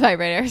me all the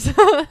vibrators.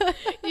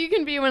 you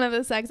can be one of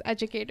the sex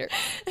educators.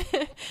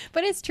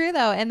 But it's true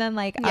though. And then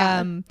like,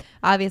 Yeah.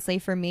 obviously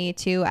for me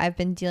too, I've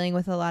been dealing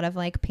with a lot of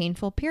like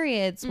painful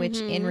periods, which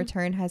in Mhm.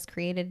 return has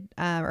created,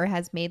 or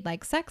has made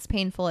like sex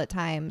painful at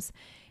times.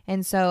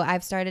 And so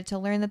I've started to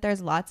learn that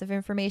there's lots of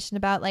information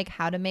about like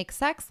how to make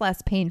sex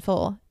less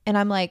painful. And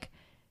I'm like,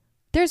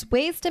 there's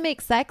ways to make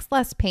sex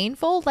less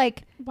painful.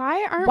 Like,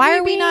 Why why we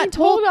are we being not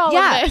told all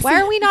yeah, of this? why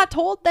are we not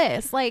told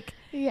this? Like,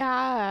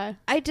 Yeah.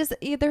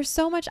 there's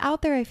so much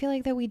out there I feel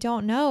like that we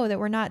don't know, that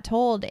we're not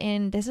told,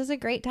 and this is a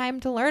great time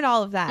to learn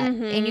all of that.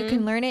 And you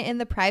can learn it in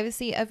the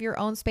privacy of your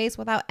own space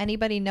without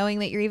anybody knowing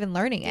that you're even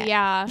learning it.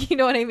 Yeah. You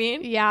know what I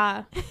mean?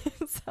 Yeah.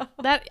 So,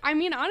 I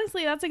mean,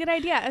 honestly, that's a good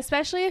idea,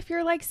 especially if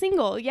you're like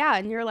single. Yeah.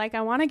 And you're like,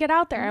 I want to get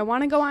out there. I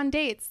want to go on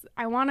dates.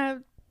 I want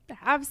to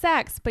have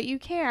sex, but you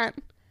can't.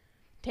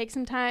 Take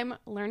some time,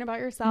 learn about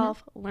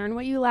yourself, learn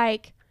what you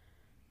like.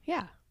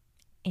 Yeah.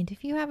 and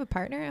if you have a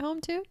partner at home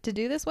too to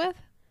do this with,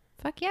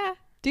 fuck yeah,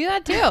 do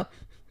that too.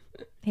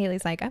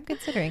 Haley's like, I'm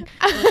considering.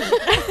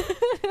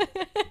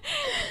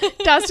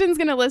 Dustin's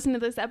going to listen to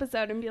this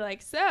episode and be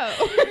like, so.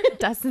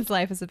 Dustin's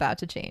life is about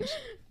to change.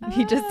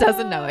 He just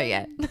doesn't know it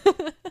yet.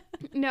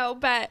 No,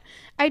 but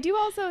I do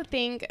also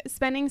think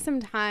spending some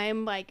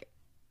time, like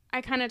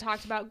I kind of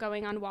talked about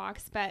going on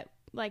walks, but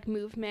like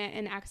movement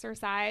and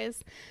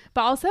exercise,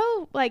 but also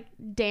like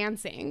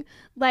dancing,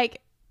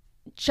 like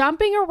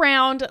jumping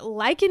around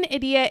like an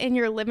idiot in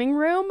your living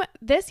room.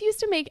 This used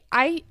to make,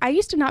 I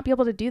used to not be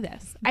able to do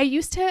this. I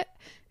used to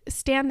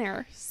stand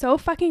there so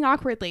fucking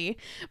awkwardly,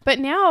 but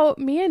now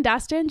me and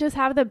Dustin just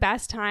have the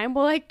best time.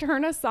 We'll like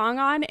turn a song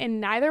on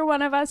and neither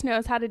one of us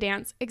knows how to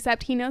dance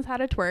except he knows how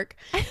to twerk.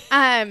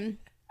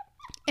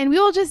 And we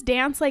will just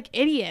dance like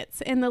idiots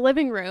in the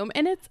living room,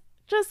 and it's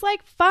just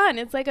like fun.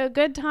 It's like a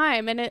good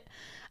time, and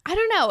I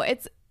don't know,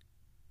 it's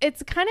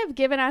kind of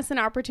given us an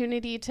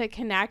opportunity to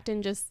connect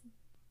and just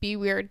be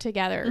weird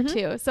together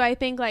too. So I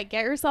think like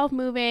get yourself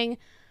moving,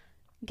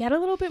 get a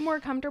little bit more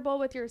comfortable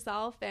with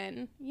yourself,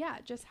 and yeah,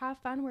 just have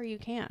fun where you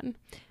can.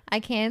 I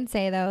can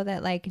say though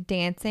that like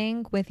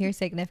dancing with your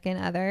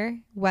significant other,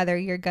 whether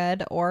you're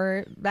good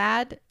or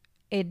bad,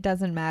 it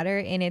doesn't matter.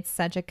 And it's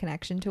such a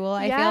connection tool.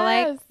 I feel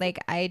Yes. like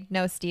I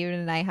know Steven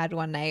and I had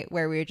one night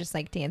where we were just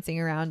like dancing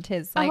around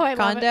his Oh, I like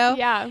love it. condo.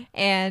 Yeah.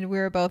 And we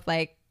were both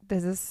like,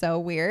 this is so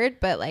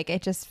weird, but like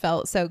it just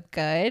felt so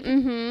good.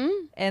 Mm-hmm.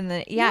 And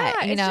then,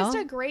 yeah, you it's know, just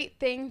a great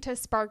thing to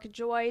spark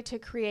joy, to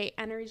create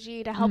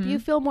energy, to help Mm-hmm. you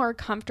feel more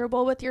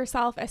comfortable with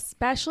yourself,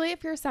 especially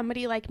if you're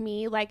somebody like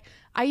me. Like,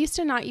 I used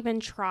to not even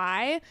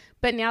try,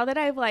 but now that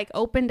I've like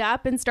opened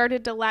up and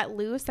started to let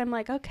loose, I'm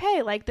like,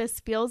 okay, like this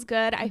feels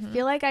good. I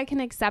feel like I can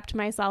accept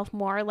myself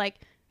more. Like,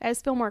 I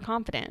just feel more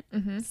confident.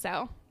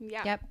 So,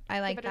 yeah. Yep,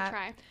 I like Give it that. a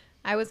try.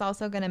 I was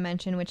also going to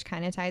mention, which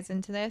kind of ties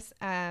into this.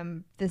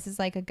 This is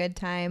like a good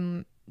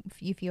time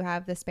if you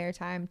have the spare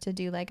time to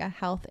do like a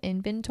health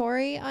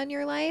inventory on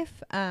your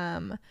life.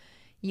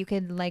 You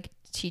could like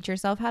teach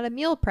yourself how to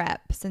meal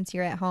prep since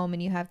you're at home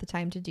and you have the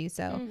time to do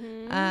so.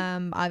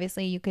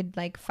 Obviously you could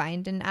like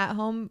find an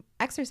at-home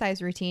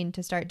exercise routine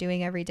to start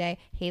doing every day.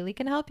 Haley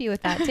can help you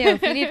with that too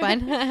if you need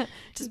one.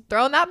 Just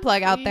throwing that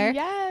plug out there.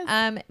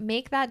 Yes.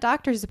 Make that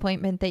doctor's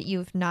appointment that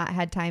you've not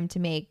had time to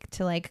make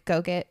to like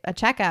go get a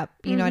checkup.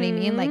 You know what I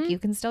mean? Like you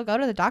can still go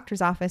to the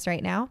doctor's office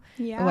right now,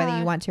 Yeah. whether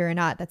you want to or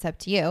not. That's up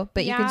to you.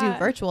 But you can do Yeah.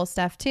 virtual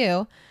stuff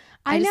too.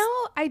 I know.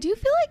 I do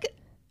feel like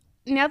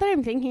now that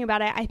I'm thinking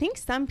about it, I think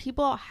some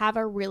people have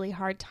a really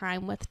hard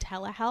time with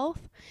telehealth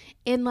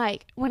in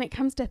like when it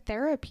comes to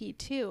therapy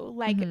too,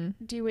 like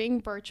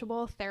doing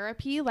virtual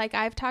therapy. Like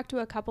I've talked to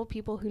a couple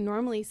people who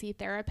normally see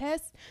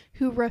therapists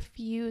who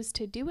refuse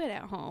to do it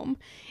at home.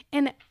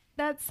 And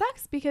that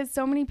sucks because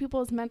so many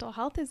people's mental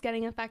health is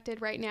getting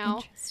affected right now.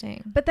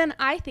 Interesting. But then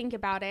I think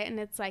about it and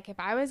it's like if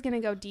I was going to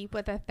go deep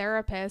with a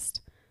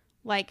therapist,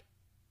 like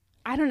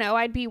I don't know,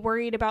 I'd be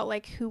worried about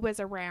like who was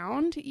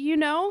around, you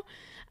know?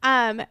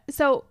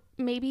 So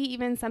maybe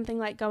even something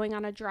like going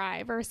on a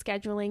drive or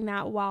scheduling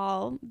that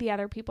while the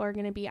other people are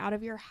going to be out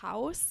of your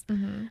house.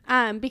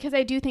 Because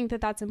I do think that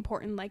that's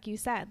important. Like you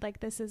said, like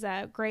this is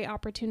a great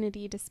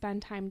opportunity to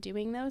spend time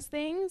doing those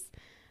things.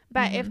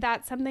 But if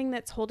that's something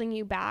that's holding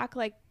you back,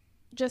 like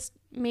just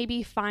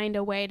maybe find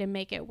a way to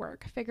make it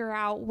work, figure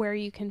out where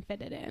you can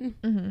fit it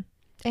in.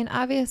 And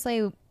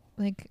obviously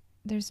like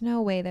there's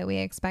no way that we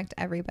expect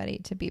everybody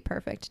to be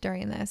perfect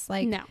during this.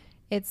 Like No.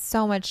 it's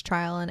so much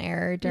trial and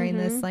error during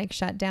this like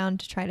shutdown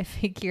to try to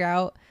figure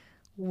out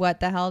what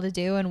the hell to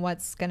do and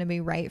what's going to be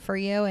right for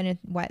you. And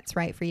what's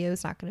right for you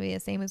is not going to be the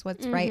same as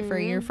what's right for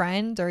your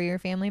friend or your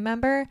family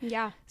member.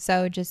 Yeah.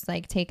 So just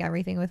like take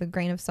everything with a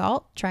grain of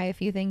salt, try a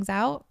few things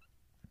out,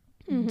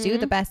 do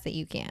the best that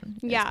you can.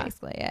 Yeah.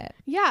 Basically it.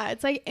 Yeah,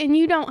 it's like, and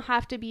you don't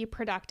have to be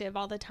productive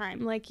all the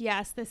time. Like,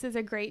 yes, this is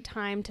a great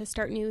time to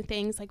start new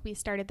things. Like we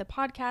started the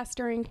podcast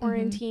during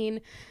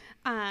quarantine.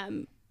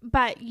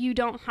 But you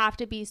don't have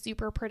to be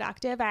super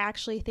productive. I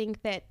actually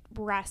think that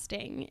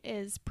resting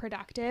is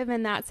productive.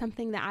 And that's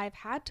something that I've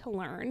had to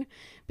learn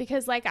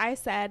because like I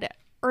said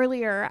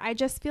earlier, I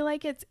just feel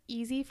like it's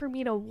easy for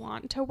me to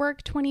want to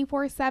work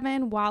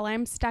 24/7 while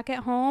I'm stuck at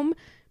home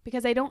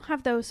because I don't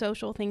have those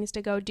social things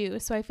to go do.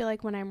 So I feel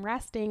like when I'm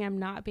resting, I'm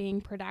not being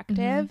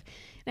productive.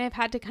 And I've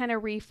had to kind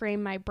of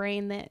reframe my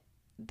brain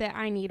that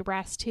I need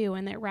rest too,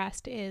 and that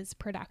rest is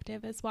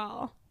productive as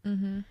well.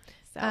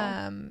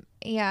 So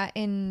Yeah.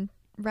 In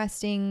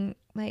resting,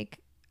 like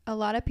a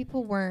lot of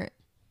people weren't,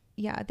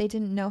 they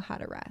didn't know how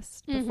to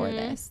rest before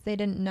this. They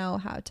didn't know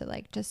how to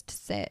like just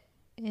sit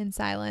in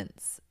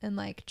silence and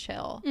like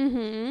chill.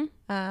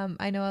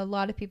 I know a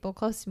lot of people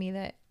close to me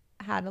that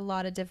had a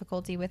lot of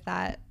difficulty with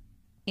that.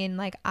 In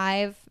like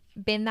I've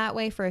been that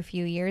way for a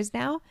few years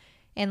now,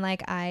 and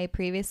like I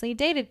previously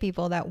dated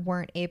people that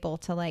weren't able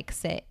to like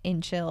sit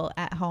and chill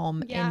at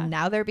home, and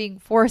now they're being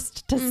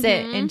forced to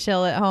sit and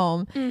chill at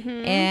home.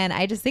 And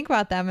I just think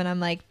about them and I'm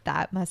like,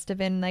 that must have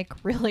been like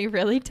really,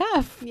 really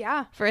tough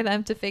for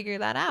them to figure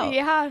that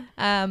out.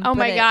 Oh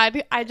my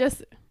God, I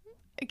just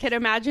can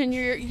imagine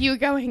you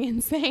going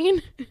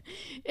insane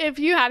if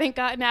you hadn't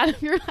gotten out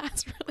of your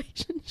last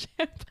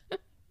relationship.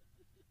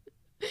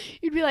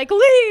 You'd be like,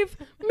 leave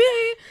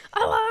me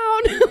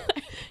alone.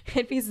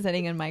 I'd be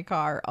sitting in my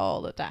car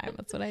all the time.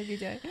 That's what I'd be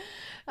doing.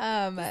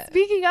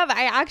 Speaking of,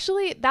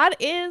 that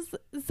is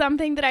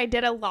something that I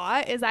did a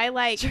lot is I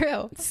like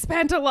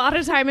spent a lot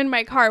of time in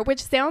my car,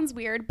 which sounds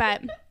weird,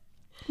 but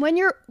when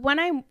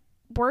I'm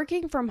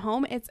working from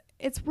home,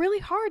 it's really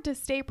hard to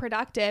stay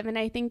productive. And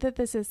I think that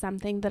this is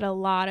something that a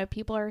lot of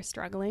people are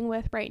struggling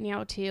with right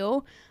now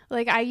too.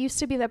 Like I used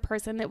to be the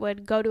person that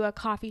would go to a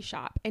coffee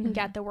shop and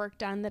get the work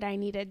done that I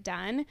needed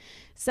done.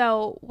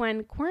 So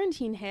when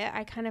quarantine hit,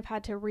 I kind of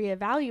had to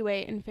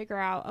reevaluate and figure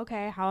out,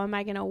 okay, how am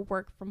I going to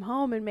work from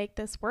home and make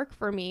this work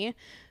for me?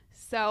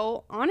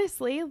 So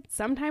honestly,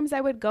 sometimes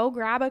I would go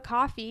grab a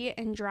coffee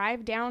and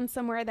drive down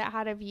somewhere that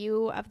had a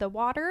view of the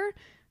water,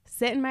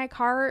 sit in my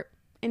car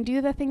and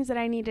do the things that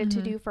I needed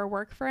to do for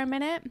work for a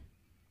minute.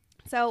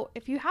 So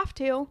if you have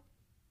to,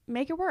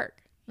 make it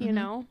work, you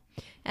know?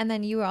 And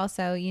then you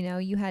also,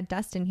 you had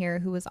Dustin here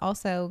who was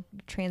also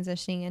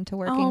transitioning into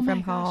working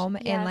from home.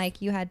 Yes. And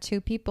like you had two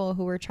people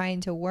who were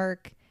trying to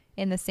work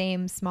in the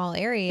same small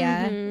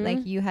area.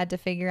 Like you had to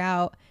figure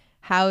out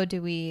how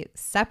do we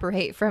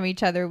separate from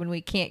each other when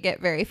we can't get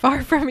very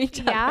far from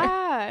each other?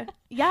 Yeah.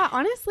 Yeah.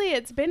 Honestly,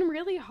 it's been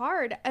really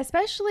hard,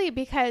 especially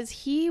because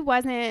he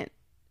wasn't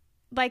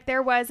like,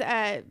 there was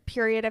a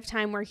period of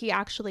time where he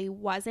actually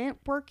wasn't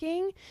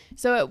working.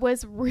 So it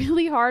was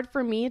really hard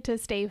for me to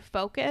stay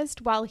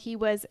focused while he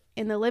was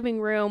in the living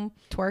room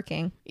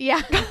Twerking.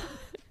 Yeah.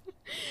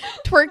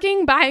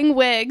 Twerking, buying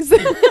wigs,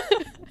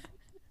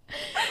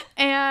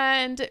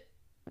 and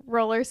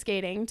roller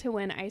skating to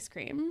win ice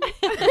cream.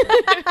 But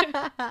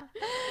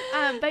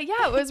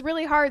yeah, it was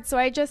really hard. So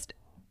I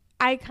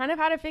kind of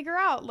had to figure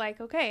out, like,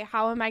 okay,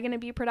 how am I going to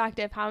be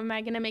productive? How am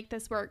I going to make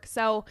this work?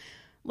 So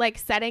like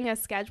setting a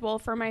schedule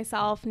for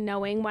myself,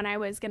 knowing when I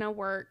was going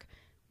to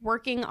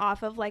working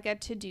off of like a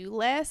to-do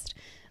list.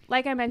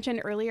 Like I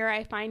mentioned earlier,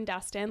 I find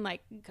Dustin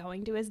like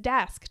going to his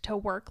desk to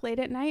work late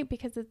at night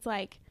because it's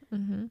like,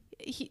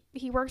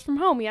 he works from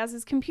home. He has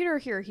his computer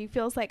here. He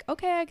feels like,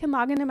 okay, I can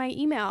log into my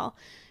email.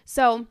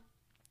 So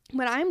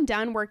when I'm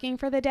done working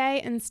for the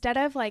day, instead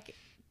of like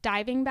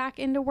diving back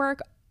into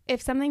work,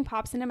 if something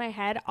pops into my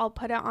head, I'll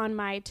put it on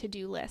my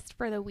to-do list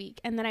for the week.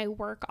 And then I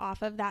work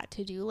off of that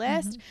to-do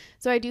list.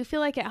 So I do feel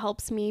like it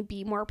helps me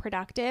be more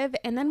productive.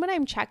 And then when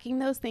I'm checking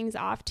those things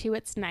off too,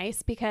 it's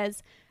nice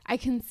because I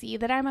can see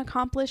that I'm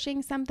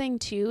accomplishing something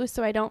too.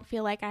 So I don't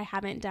feel like I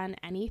haven't done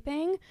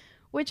anything,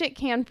 which it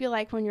can feel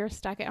like when you're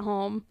stuck at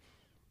home,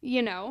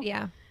 you know?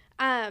 Yeah.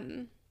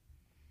 And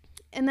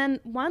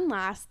then one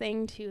last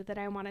thing too that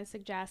I want to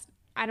suggest,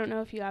 I don't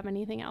know if you have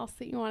anything else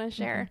that you want to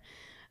share.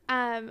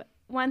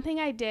 One thing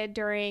I did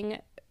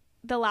during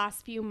the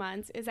last few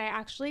months is I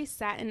actually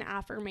set an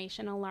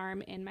affirmation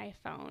alarm in my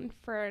phone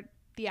for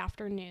the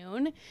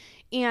afternoon.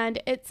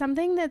 And it's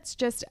something that's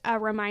just a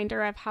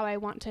reminder of how I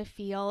want to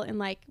feel and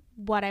like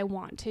what I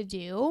want to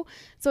do.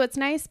 So it's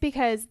nice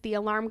because the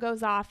alarm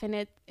goes off and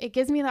it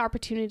gives me the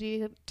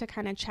opportunity to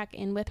kind of check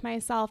in with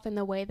myself and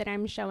the way that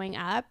I'm showing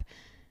up.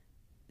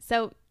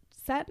 So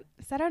set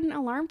an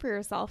alarm for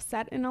yourself.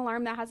 Set an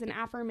alarm that has an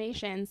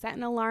affirmation. Set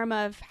an alarm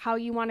of how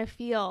you want to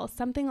feel,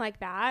 something like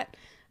that.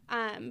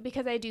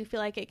 Because I do feel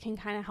like it can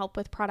kind of help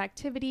with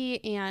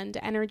productivity and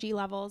energy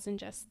levels and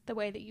just the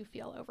way that you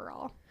feel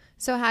overall.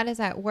 So how does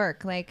that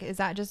work? Like, is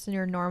that just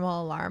your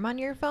normal alarm on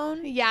your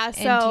phone? Yeah.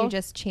 So and do you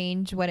just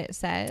change what it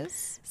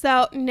says?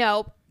 So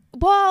no.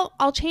 Well,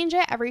 I'll change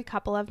it every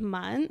couple of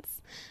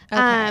months.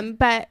 Okay.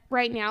 But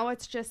right now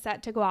it's just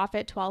set to go off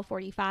at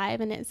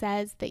 12:45, and it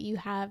says that you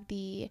have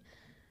the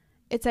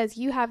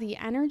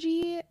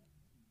energy.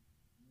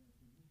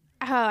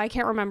 Oh, I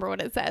can't remember what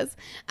it says.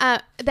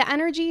 The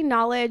energy,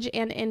 knowledge,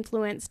 and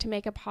influence to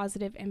make a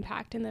positive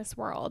impact in this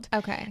world.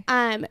 Okay.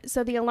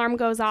 So the alarm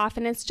goes off,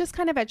 and it's just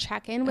kind of a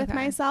check-in with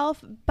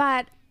myself.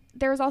 But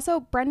there's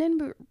also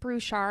Brendan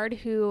Burchard,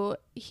 who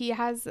he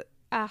has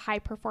a high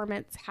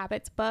performance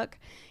habits book.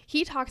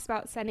 He talks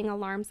about setting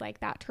alarms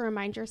like that to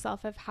remind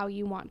yourself of how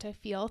you want to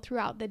feel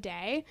throughout the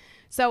day.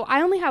 So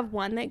I only have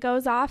one that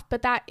goes off,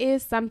 but that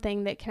is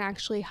something that can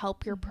actually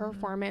help your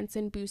performance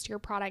and boost your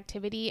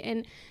productivity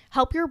and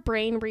help your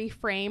brain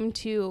reframe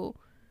to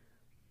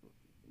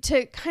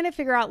kind of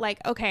figure out like,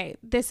 okay,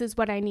 this is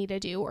what I need to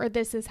do, or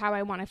this is how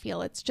I want to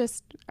feel. It's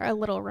just a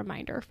little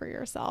reminder for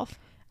yourself.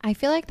 I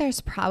feel like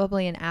there's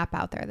probably an app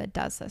out there that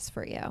does this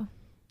for you.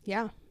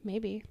 Yeah,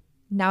 maybe.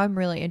 Now I'm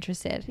really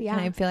interested. Yeah.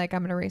 And I feel like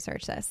I'm going to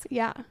research this.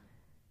 Yeah.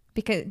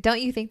 Because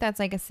don't you think that's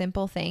like a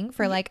simple thing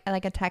for like a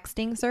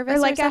texting service or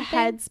like a something?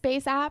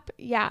 Headspace app?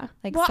 Yeah.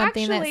 Like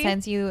something that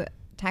sends you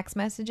text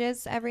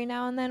messages every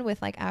now and then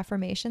with like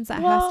affirmations.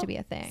 That has to be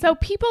a thing. So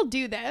people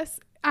do this.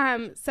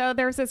 So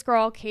there's this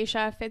girl,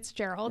 Keisha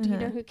Fitzgerald. You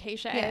know who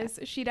Keisha is?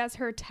 She does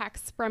her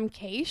texts from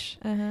Keish.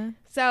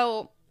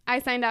 So I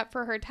signed up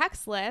for her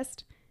text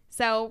list.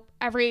 So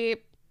every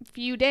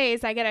few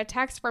days I get a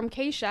text from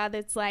Keisha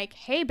that's like,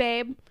 hey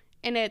babe,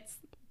 and it's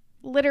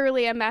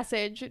literally a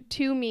message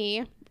to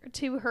me,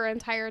 to her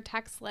entire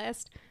text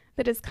list,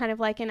 that is kind of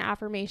like an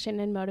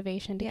affirmation and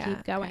motivation to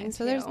keep going.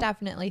 So there's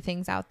definitely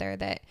things out there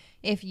that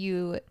if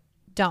you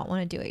don't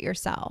want to do it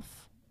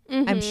yourself,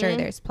 I'm sure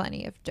there's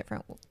plenty of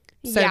different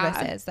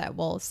services that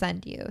will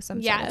send you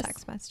some sort of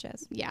text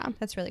messages. Yeah,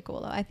 that's really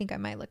cool though. I think I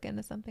might look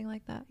into something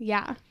like that.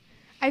 Yeah,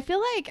 I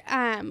feel like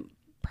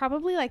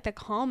probably like the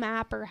Calm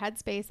app or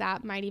Headspace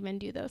app might even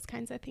do those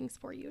kinds of things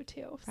for you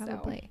too.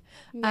 Probably.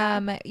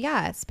 So,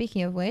 yeah.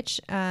 Speaking of which,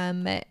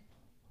 I'm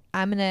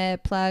going to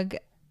plug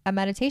a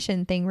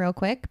meditation thing real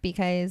quick,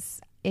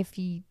 because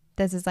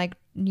this is like,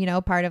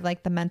 part of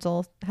like the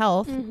mental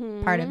health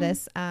part of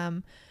this.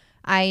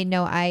 I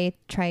know I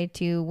try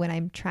to, when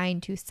I'm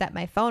trying to set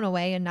my phone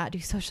away and not do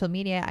social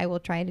media, I will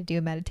try to do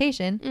a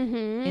meditation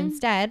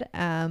instead.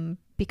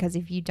 Because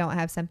if you don't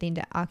have something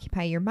to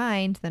occupy your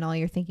mind, then all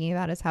you're thinking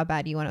about is how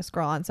bad you want to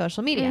scroll on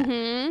social media.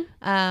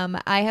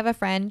 I have a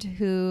friend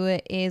who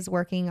is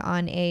working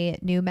on a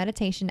new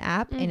meditation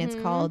app, and it's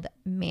called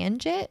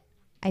Manjit.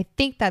 I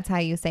think that's how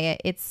you say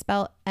it. It's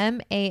spelled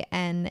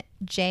Manjit.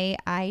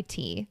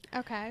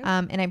 Okay.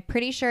 And I'm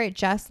pretty sure it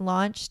just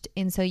launched,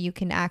 and so you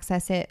can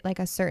access it, like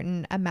a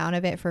certain amount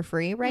of it for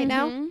free right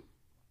now.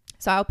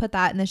 So I'll put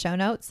that in the show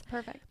notes.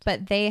 Perfect.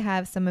 But they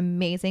have some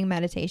amazing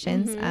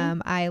meditations.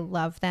 Mm-hmm. I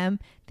love them.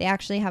 They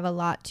actually have a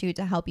lot too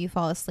to help you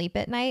fall asleep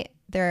at night.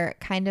 They're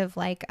kind of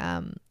like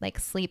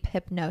sleep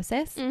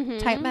hypnosis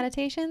type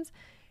meditations,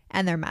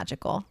 and they're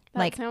magical.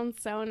 That sounds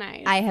so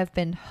nice. I have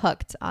been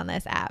hooked on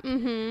this app.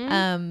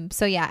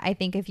 So yeah, I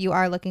think if you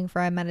are looking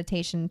for a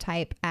meditation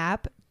type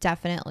app,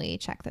 definitely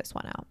check this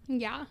one out.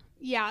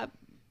 Yeah.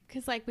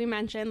 Because like we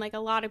mentioned, like a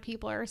lot of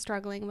people are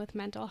struggling with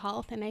mental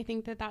health. And I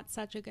think that that's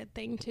such a good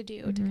thing to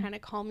do to kind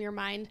of calm your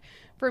mind.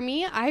 For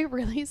me, I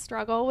really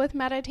struggle with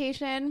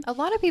meditation. A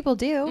lot of people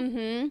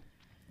do.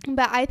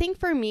 But I think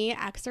for me,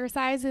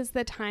 exercise is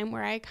the time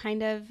where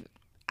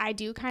I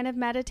do kind of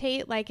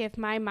meditate. Like if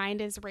my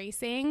mind is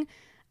racing,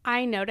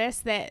 I notice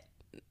that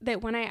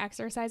when I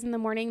exercise in the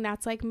morning,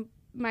 that's like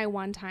my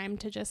one time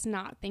to just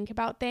not think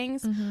about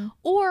things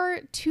or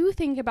to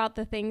think about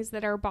the things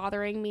that are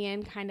bothering me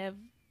and kind of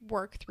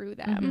work through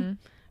them.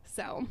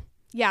 So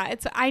yeah,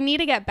 I need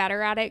to get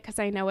better at it because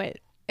I know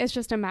it's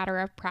just a matter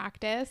of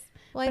practice.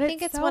 Well, I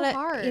think it's so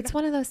hard. It's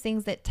one of those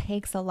things that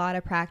takes a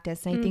lot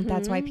because and I think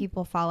that's why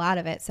people fall out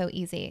of it so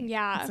easy.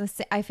 Yeah.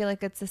 I feel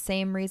like it's the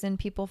same reason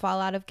people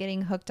fall out of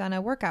getting hooked on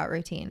a workout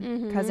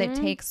routine because it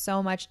takes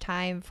so much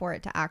time for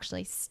it to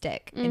actually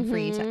stick and for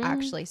you to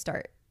actually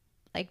start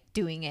like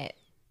doing it.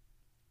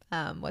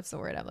 What's the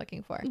word I'm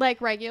looking for?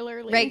 Like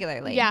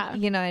regularly. Yeah.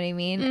 You know what I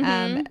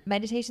mean?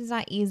 Meditation's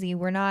not easy.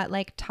 We're not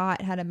like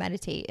taught how to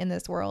meditate in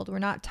this world. We're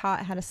not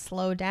taught how to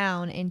slow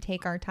down and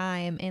take our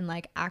time and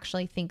like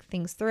actually think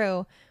things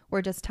through.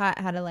 We're just taught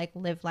how to like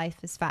live life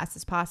as fast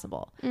as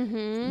possible.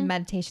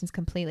 Meditation's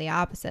completely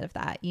opposite of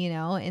that, you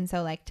know? And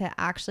so like to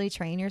actually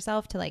train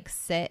yourself to like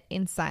sit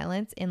in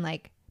silence and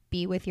like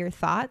be with your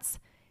thoughts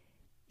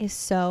is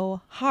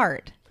so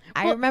hard.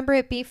 I remember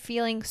it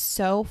feeling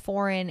so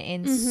foreign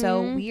and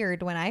so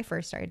weird when I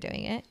first started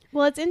doing it.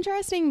 Well, it's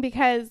interesting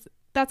because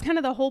that's kind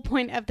of the whole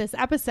point of this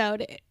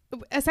episode.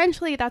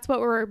 Essentially, that's what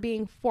we're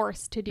being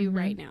forced to do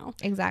right now.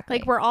 Exactly.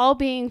 Like we're all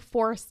being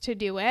forced to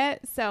do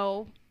it.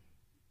 So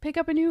pick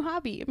up a new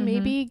hobby.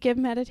 Maybe give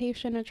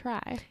meditation a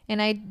try.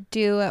 And I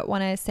do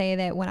want to say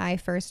that when I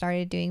first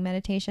started doing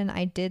meditation,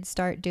 I did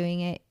start doing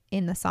it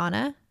in the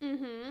sauna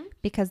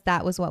because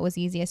that was what was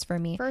easiest for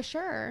me. For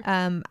sure.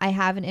 I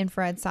have an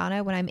infrared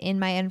sauna. When I'm in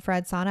my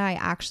infrared sauna, I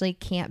actually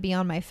can't be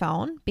on my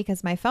phone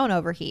because my phone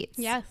overheats.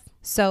 Yes.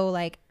 So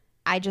like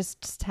I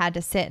just had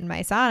to sit in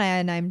my sauna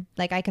and I'm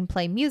like, I can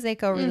play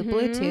music over the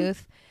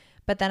Bluetooth,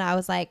 but then I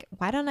was like,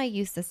 why don't I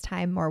use this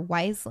time more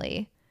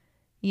wisely?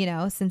 You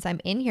know, since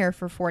I'm in here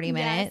for 40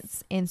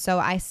 minutes. And so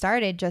I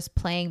started just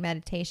playing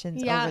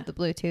meditations over the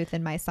Bluetooth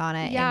in my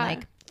sauna and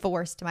like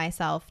forced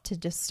myself to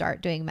just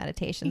start doing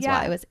meditations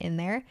while I was in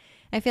there.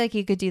 I feel like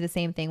you could do the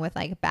same thing with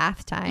like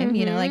bath time,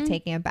 you know, like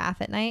taking a bath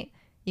at night.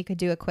 You could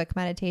do a quick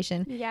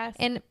meditation. Yes.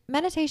 And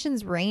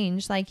meditations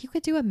range. Like you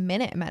could do a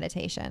minute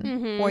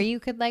meditation or you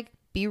could like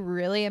be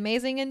really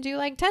amazing and do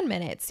like 10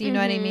 minutes. You know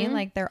what I mean?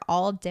 Like they're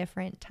all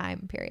different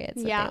time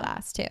periods that they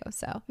last too.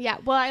 So yeah.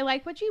 Well, I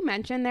like what you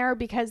mentioned there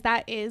because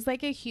that is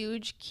like a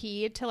huge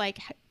key to like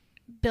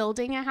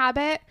building a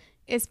habit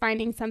is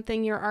finding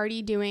something you're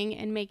already doing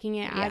and making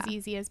it as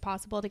easy as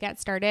possible to get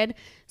started.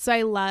 So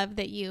I love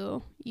that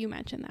you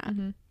mentioned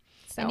that.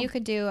 So. And you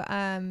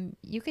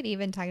could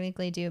even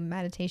technically do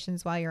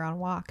meditations while you're on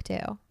walk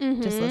too,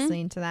 just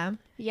listening to them.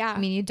 Yeah. I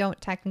mean, you don't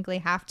technically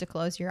have to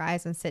close your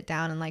eyes and sit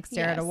down and like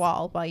stare at a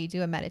wall while you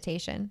do a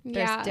meditation.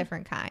 There's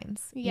different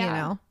kinds, you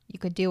know, you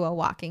could do a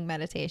walking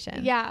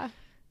meditation. Yeah.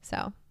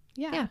 So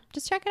yeah,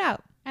 just check it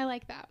out. I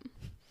like that.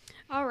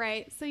 All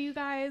right. So you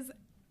guys,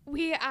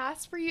 we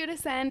asked for you to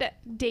send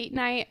date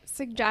night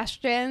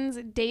suggestions,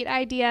 date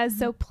ideas.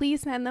 So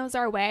please send those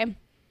our way.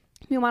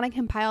 We want to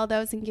compile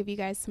those and give you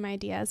guys some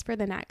ideas for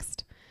the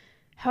next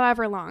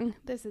however long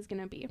this is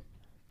going to be.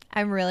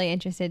 I'm really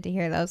interested to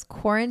hear those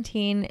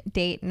quarantine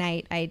date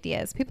night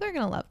ideas. People are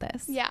going to love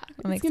this. Yeah.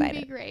 I'm it's excited. It's going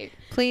to be great.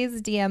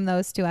 Please DM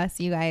those to us,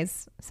 you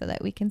guys, so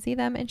that we can see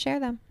them and share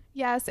them.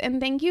 Yes. And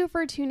thank you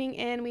for tuning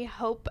in. We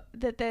hope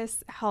that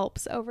this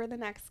helps over the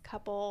next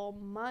couple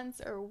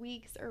months or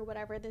weeks or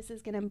whatever this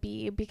is going to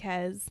be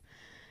because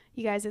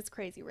you guys, it's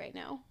crazy right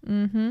now.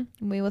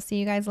 We will see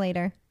you guys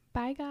later.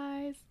 Bye,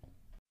 guys.